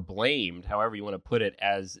attributed or blamed, however you want to put it,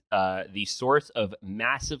 as the source of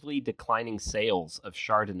massively declining sales of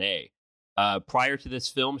Chardonnay. Prior to this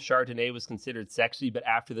film, Chardonnay was considered sexy, but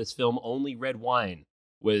after this film, only red wine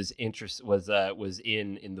was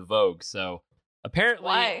in the vogue. So apparently,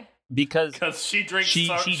 why? Because she drinks she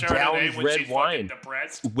Chardonnay downs when red she's wine. fucking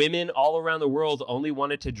depressed. Women all around the world only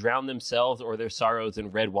wanted to drown themselves or their sorrows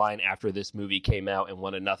in red wine after this movie came out and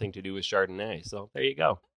wanted nothing to do with Chardonnay. So there you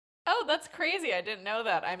go. Oh, that's crazy. I didn't know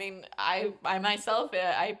that. I mean, I myself,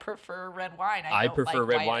 I prefer red wine. I don't prefer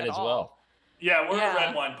like red wine as well. Yeah, we're a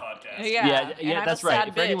red wine podcast. Yeah, that's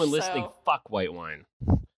right. For anyone listening, fuck white wine.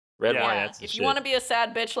 Red wine, that's the if shit. you want to be a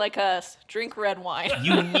sad bitch like us, drink red wine.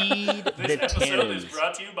 You need the This episode tannins. is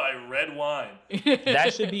brought to you by red wine.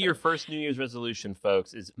 That should be your first New Year's resolution,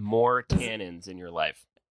 folks, is more tannins in your life.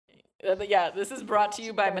 Yeah, this is brought to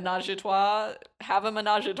you by Menage a Trois. Have a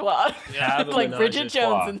Menage a Trois. Have a like menage Bridget a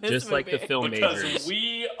trois, Jones in this just movie. like the filmmakers. Because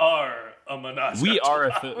we are a menage We a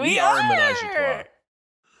are trois. we are a menage a trois.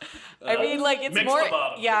 I mean, like, it's Mick's more. the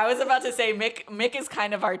bottom. Yeah, I was about to say Mick is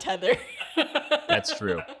kind of our tether. That's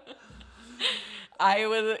true. I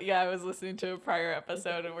was listening to a prior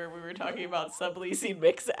episode where we were talking about subleasing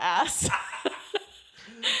Mick's ass.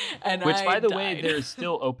 Which, by the way, there's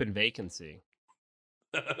still open vacancy.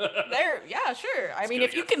 Yeah, sure. I mean,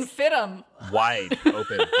 if you can fit them. Wide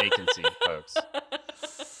open vacancy, folks.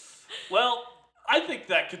 Well, I think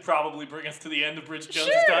that could probably bring us to the end of Bridget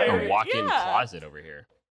Jones's Sure. Diary. A walk-in closet over here.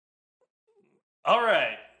 All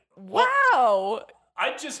right. Wow.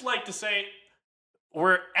 I'd just like to say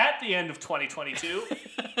we're at the end of 2022.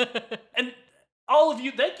 And all of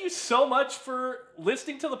you, thank you so much for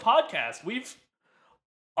listening to the podcast.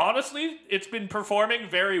 Honestly, it's been performing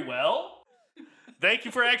very well. Thank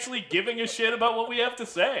you for actually giving a shit about what we have to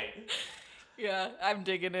say. Yeah, I'm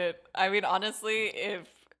digging it. I mean, honestly,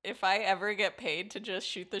 if I ever get paid to just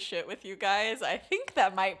shoot the shit with you guys, I think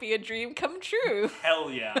that might be a dream come true.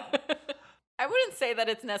 Hell yeah. I wouldn't say that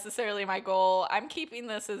it's necessarily my goal. I'm keeping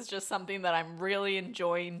this as just something that I'm really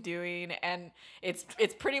enjoying doing, and it's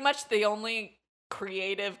pretty much the only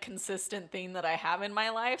creative, consistent thing that I have in my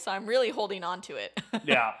life, so I'm really holding on to it.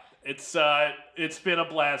 Yeah, it's been a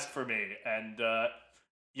blast for me, and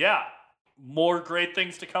yeah, more great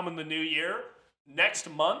things to come in the new year. Next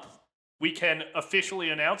month, we can officially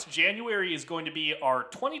announce January is going to be our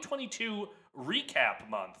 2022 recap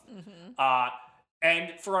month. Mm-hmm.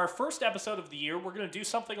 And for our first episode of the year, we're going to do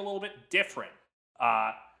something a little bit different.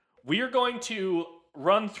 We are going to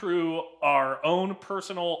run through our own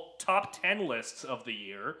personal top 10 lists of the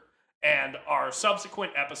year, and our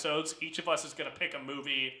subsequent episodes, each of us is going to pick a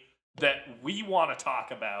movie that we want to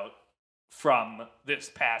talk about from this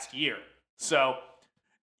past year. So,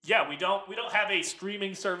 yeah, we don't have a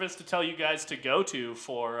streaming service to tell you guys to go to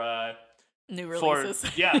for new releases.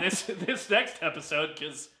 This next episode,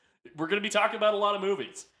 because we're going to be talking about a lot of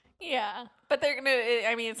movies. Yeah, but they're gonna.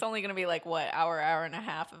 I mean, it's only gonna be like what hour and a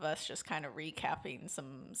half of us just kind of recapping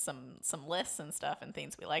some lists and stuff and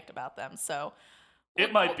things we liked about them. So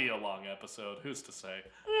it might be a long episode. Who's to say?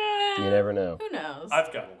 You never know. Who knows?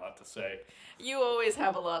 I've got a lot to say. You always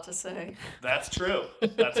have a lot to say. That's true.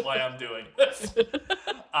 That's why I'm doing this.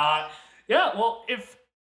 Yeah. Well, if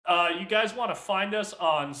you guys want to find us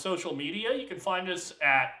on social media, you can find us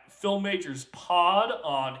at Film Majors Pod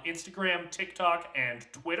on Instagram, TikTok, and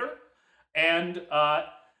Twitter. And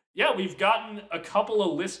yeah, we've gotten a couple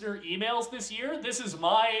of listener emails this year. This is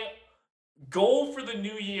my goal for the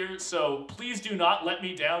new year, so please do not let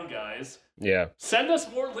me down, guys. Yeah. Send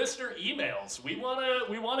us more listener emails. We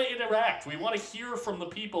wanna interact. We want to hear from the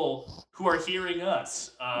people who are hearing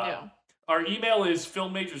us. Our email is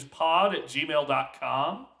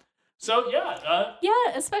filmmajorspod@gmail.com. So, yeah.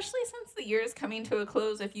 Yeah, especially since the year is coming to a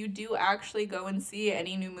close, if you do actually go and see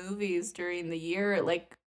any new movies during the year,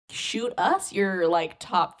 like, shoot us your, like,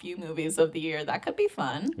 top few movies of the year. That could be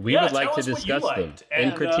fun. We would like to discuss them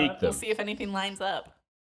and critique them. We'll see if anything lines up.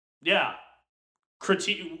 Yeah.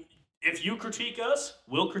 If you critique us,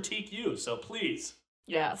 we'll critique you. So, please.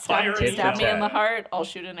 Yeah, stab me in the heart. I'll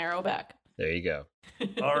shoot an arrow back. There you go.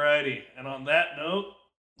 Alrighty. And on that note,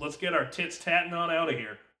 let's get our tits tatting on out of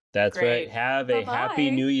here. That's right. Have a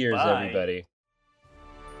happy New Year's, everybody.